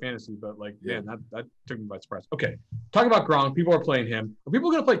at daily fantasy, but like, man, that took me by surprise. Okay, talking about Gronk, people are playing him. Are people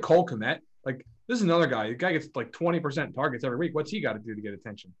going to play Cole Kmet? Like, this is another guy. The guy gets like 20% targets every week. What's he got to do to get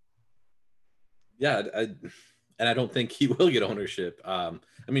attention? Yeah, and I don't think he will get ownership. I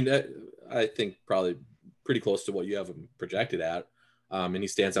mean, I think probably pretty close to what you have him projected at. And he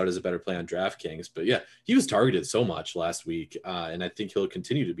stands out as a better play on DraftKings. But yeah, he was targeted so much last week. And I think he'll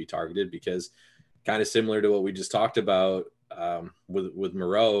continue to be targeted because kind of similar to what we just talked about with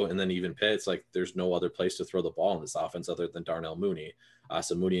Moreau and then even Pitts, like there's no other place to throw the ball in this offense other than Darnell Mooney.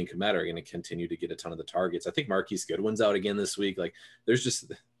 So Mooney and Kmet are going to continue to get a ton of the targets. I think Marquise Goodwin's out again this week. Like they're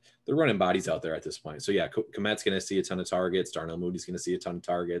running bodies out there at this point. So yeah, Kmet's going to see a ton of targets. Darnell Mooney's going to see a ton of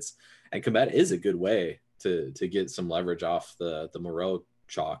targets. And Kmet is a good way to get some leverage off the Moreau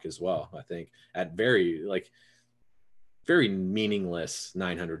chalk as well. I think at very meaningless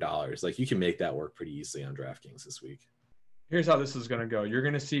 $900. Like you can make that work pretty easily on DraftKings this week. Here's how this is going to go. You're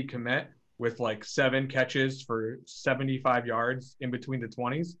going to see Kmet with like 7 catches for 75 yards in between the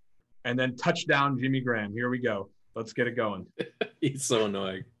 20s, and then touchdown Jimmy Graham. Here we go. Let's get it going. He's so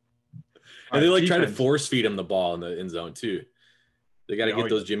annoying. And they like try to force feed him the ball in the end zone too. They got to get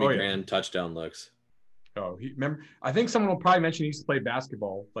those Jimmy Graham touchdown looks. Oh, remember? I think someone will probably mention he used to play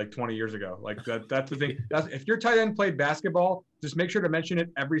basketball like 20 years ago. Like that's the thing. If your tight end played basketball, just make sure to mention it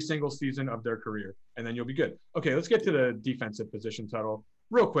every single season of their career, and then you'll be good. Okay, let's get to the defensive position total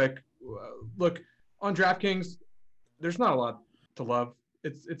real quick. Look, on DraftKings, there's not a lot to love.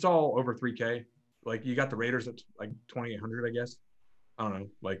 It's all over 3K. Like you got the Raiders at like 2,800, I guess. I don't know.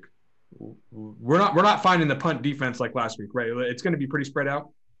 Like we're not finding the punt defense like last week, right? It's going to be pretty spread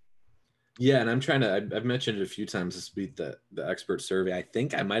out. Yeah, and I've mentioned it a few times this week, the expert survey. I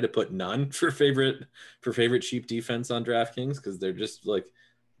think I might have put none for favorite cheap defense on DraftKings because they're just like,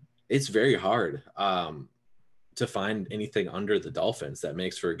 it's very hard to find anything under the Dolphins that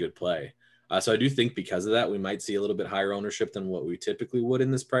makes for a good play. So I do think because of that, we might see a little bit higher ownership than what we typically would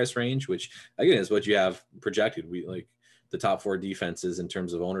in this price range, which again is what you have projected. We like the top 4 defenses in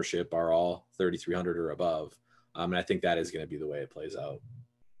terms of ownership are all 3,300 or above. And I think that is going to be the way it plays out.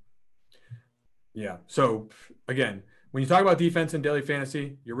 Yeah. So again, when you talk about defense in daily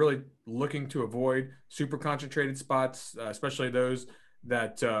fantasy, you're really looking to avoid super concentrated spots, especially those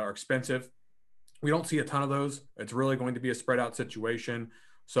that are expensive. We don't see a ton of those. It's really going to be a spread out situation.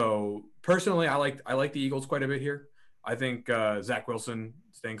 So personally, I like the Eagles quite a bit here. I think Zach Wilson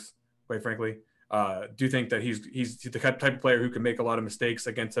stinks, quite frankly. Do think that he's the type of player who can make a lot of mistakes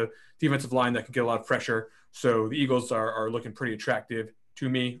against a defensive line that can get a lot of pressure. So the Eagles are looking pretty attractive to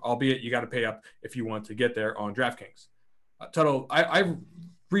me, albeit you got to pay up if you want to get there on DraftKings. Tuttle, I've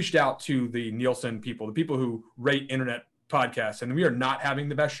reached out to the Nielsen people, the people who rate internet podcasts, and we are not having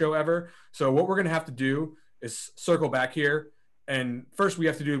the best show ever. So what we're going to have to do is circle back here. And first we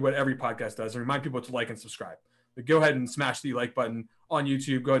have to do what every podcast does and remind people to like and subscribe. But go ahead and smash the like button on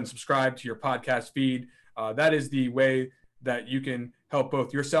YouTube. Go ahead and subscribe to your podcast feed. That is the way that you can help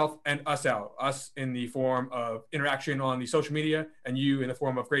both yourself and us out, us in the form of interaction on the social media and you in the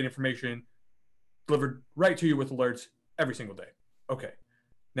form of great information delivered right to you with alerts every single day. Okay.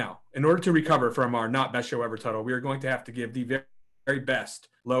 Now, in order to recover from our not best show ever Tuttle, we are going to have to give the very, very best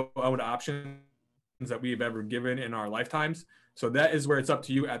low-owned options that we've ever given in our lifetimes. So that is where it's up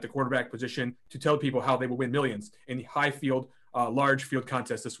to you at the quarterback position to tell people how they will win millions in the high field, large field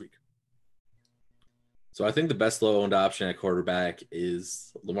contest this week. So I think the best low-owned option at quarterback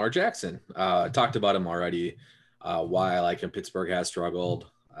is Lamar Jackson. I talked about him already, why I like him. Pittsburgh has struggled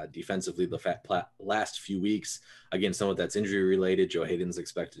defensively the last few weeks. Again, some of that's injury-related. Joe Hayden's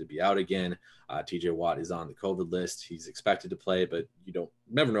expected to be out again. TJ Watt is on the COVID list. He's expected to play, but you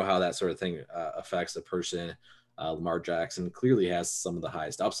never know how that sort of thing affects a person. Lamar Jackson clearly has some of the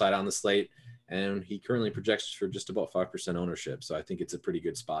highest upside on the slate, and he currently projects for just about 5% ownership. So I think it's a pretty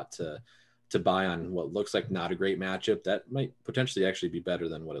good spot to buy on what looks like not a great matchup that might potentially actually be better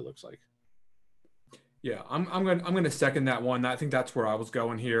than what it looks like. Yeah, I'm going to second that one. I think that's where I was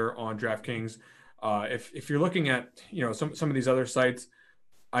going here on DraftKings. If you're looking at, some of these other sites,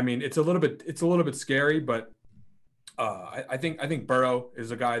 I mean, it's a little bit scary, but I think Burrow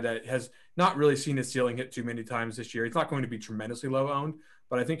is a guy that has not really seen his ceiling hit too many times this year. He's not going to be tremendously low owned,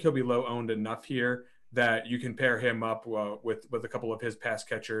 but I think he'll be low owned enough here that you can pair him up with a couple of his pass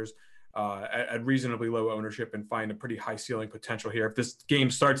catchers at reasonably low ownership and find a pretty high ceiling potential here. If this game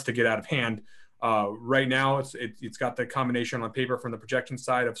starts to get out of hand, right now it's got the combination on paper from the projection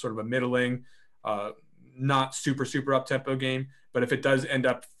side of sort of a middling, not super up tempo game. But if it does end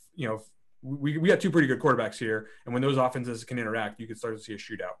up, we got two pretty good quarterbacks here, and when those offenses can interact, you can start to see a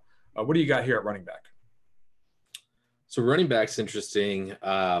shootout. What do you got here at running back? So running back's interesting.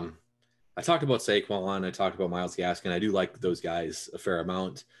 I talked about Saquon. I talked about Myles Gaskin. I do like those guys a fair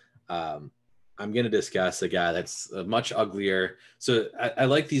amount. I'm going to discuss a guy that's much uglier. So I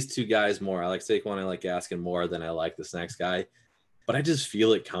like these two guys more. I like Saquon. I like Gaskin more than I like this next guy. But I just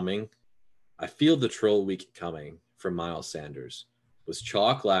feel it coming. I feel the troll week coming from Miles Sanders. It was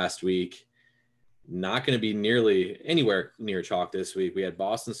chalk last week. Not going to be nearly anywhere near chalk this week. We had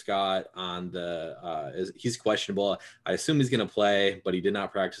Boston Scott on the he's questionable. I assume he's going to play, but he did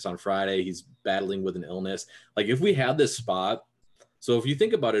not practice on Friday. He's battling with an illness. Like if we had this spot, so if you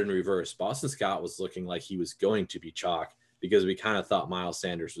think about it in reverse, Boston Scott was looking like he was going to be chalk because we kind of thought Miles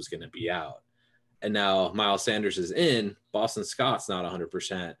Sanders was going to be out. And now Miles Sanders is in. Boston Scott's not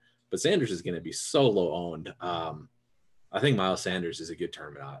 100%, but Sanders is going to be so low owned. I think Miles Sanders is a good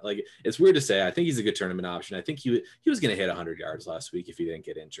tournament. Like it's weird to say. I think he's a good tournament option. I think he was going to hit 100 yards last week if he didn't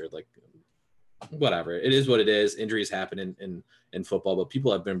get injured. Like whatever, it is what it is. Injuries happen in football, but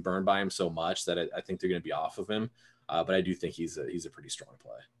people have been burned by him so much that I think they're going to be off of him. But I do think he's a pretty strong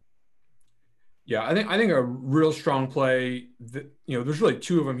play. Yeah, I think a real strong play. There's really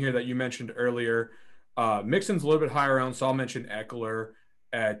two of them here that you mentioned earlier. Mixon's a little bit higher owned, so I'll mention Eckler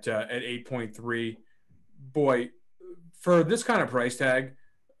at 8.3. Boy, for this kind of price tag,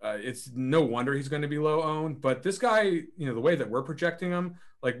 it's no wonder he's going to be low owned. But this guy, the way that we're projecting him,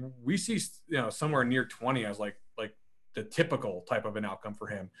 like we see, somewhere near 20 as like the typical type of an outcome for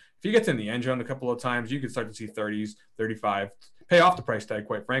him. If he gets in the end zone a couple of times, you can start to see 30s, 35, pay off the price tag,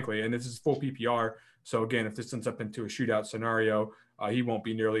 quite frankly. And this is full PPR. So again, if this ends up into a shootout scenario, he won't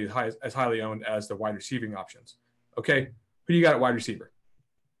be nearly as highly owned as the wide receiving options. Okay, who do you got at wide receiver?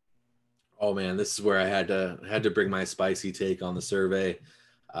 Oh man, this is where I had to bring my spicy take on the survey.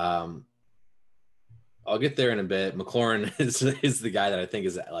 I'll get there in a bit. McLaurin is the guy that I think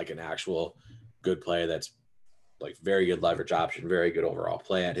is like an actual good play. That's like very good leverage option, very good overall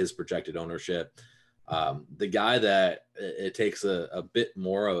play at his projected ownership. The guy that it takes a bit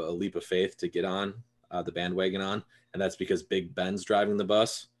more of a leap of faith to get on the bandwagon on, and that's because Big Ben's driving the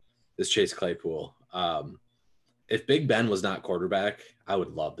bus, is Chase Claypool. If Big Ben was not quarterback, I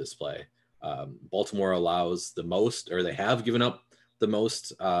would love this play. Baltimore allows the most, or they have given up the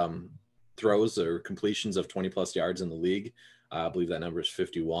most throws or completions of 20 plus yards in the league. I believe that number is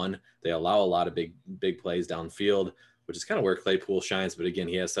 51. They allow a lot of big plays downfield, which is kind of where Claypool shines. But again,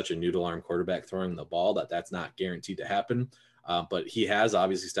 he has such a noodle arm quarterback throwing the ball that's not guaranteed to happen. But he has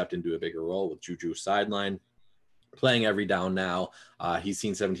obviously stepped into a bigger role with Juju sideline, playing every down now. He's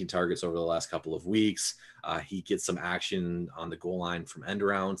seen 17 targets over the last couple of weeks. He gets some action on the goal line from end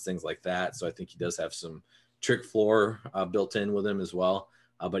arounds, things like that. So I think he does have some trick floor built in with him as well.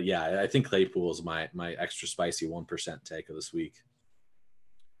 But yeah, I think Claypool is my extra spicy 1% take of this week.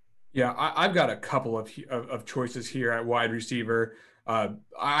 Yeah, I've got a couple of choices here at wide receiver.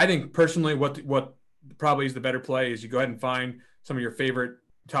 I think personally what probably is the better play is you go ahead and find some of your favorite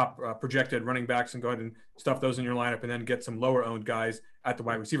top projected running backs and go ahead and stuff those in your lineup and then get some lower owned guys at the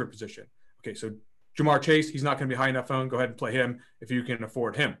wide receiver position. Okay, so Jamar Chase, he's not going to be high enough owned. Go ahead and play him if you can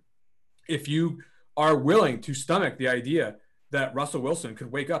afford him. If you are willing to stomach the idea that Russell Wilson could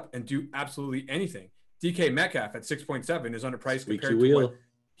wake up and do absolutely anything, DK Metcalf at 6.7 is underpriced compared to what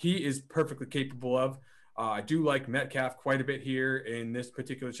he is perfectly capable of. I do like Metcalf quite a bit here in this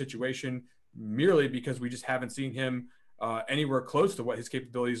particular situation, merely because we just haven't seen him anywhere close to what his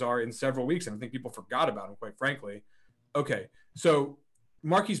capabilities are in several weeks. And I think people forgot about him, quite frankly. Okay, so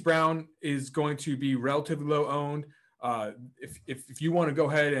Marquise Brown is going to be relatively low owned. If you want to go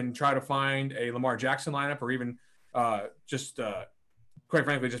ahead and try to find a Lamar Jackson lineup or even quite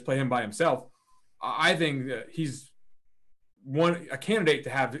frankly, just play him by himself, I think that he's a candidate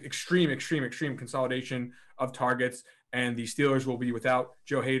to have extreme consolidation of targets, and the Steelers will be without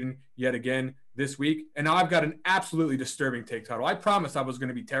Joe Hayden yet again this week. And now I've got an absolutely disturbing take title. I promised I was going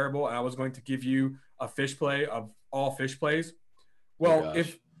to be terrible and I was going to give you a fish play of all fish plays. Well,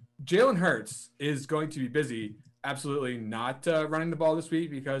 if Jalen Hurts is going to be busy, absolutely not running the ball this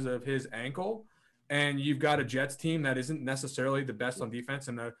week because of his ankle, and you've got a Jets team that isn't necessarily the best on defense,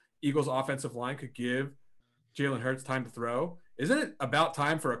 and the Eagles offensive line could give Jalen Hurts time to throw, isn't it about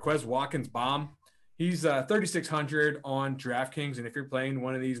time for a Quez Watkins bomb? He's 3,600 on DraftKings, and if you're playing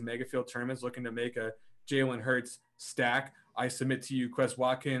one of these mega field tournaments looking to make a Jalen Hurts stack, I submit to you Quez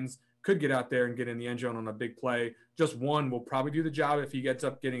Watkins could get out there and get in the end zone on a big play. Just one will probably do the job if he gets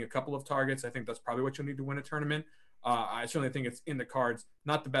up getting a couple of targets. I think that's probably what you'll need to win a tournament. I certainly think it's in the cards.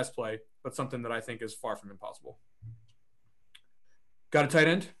 Not the best play, but something that I think is far from impossible. Got a tight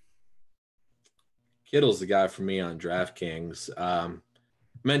end? Kittle's the guy for me on DraftKings.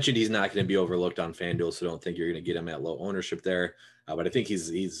 Mentioned he's not going to be overlooked on FanDuel, so don't think you're going to get him at low ownership there. But I think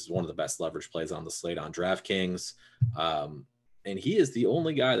he's one of the best leverage plays on the slate on DraftKings. And he is the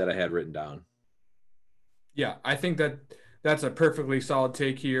only guy that I had written down. Yeah, I think that's a perfectly solid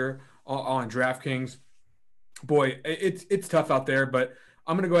take here on DraftKings. Boy, it's tough out there, but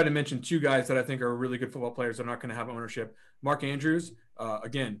I'm going to go ahead and mention two guys that I think are really good football players that are not going to have ownership. Mark Andrews,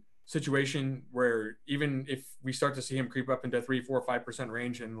 again, situation where even if we start to see him creep up into 3, 4, 5%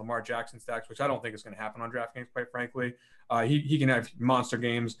 range in Lamar Jackson stacks, which I don't think is going to happen on DraftKings, quite frankly, he can have monster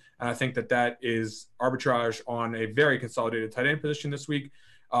games. And I think that is arbitrage on a very consolidated tight end position this week.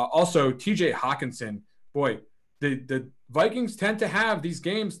 Also, TJ Hawkinson, boy, the Vikings tend to have these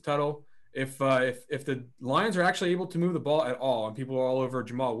games, Tuttle. If the Lions are actually able to move the ball at all and people are all over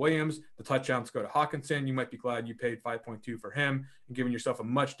Jamal Williams, the touchdowns go to Hawkinson. You might be glad you paid 5.2 for him and giving yourself a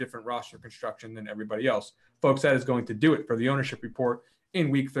much different roster construction than everybody else. Folks, that is going to do it for the ownership report in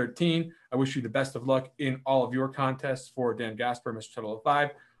week 13. I wish you the best of luck in all of your contests. For Dan Gasper, Mr. Tuttle of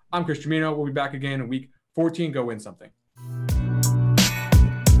 5, I'm Chris Jamino. We'll be back again in week 14. Go win something.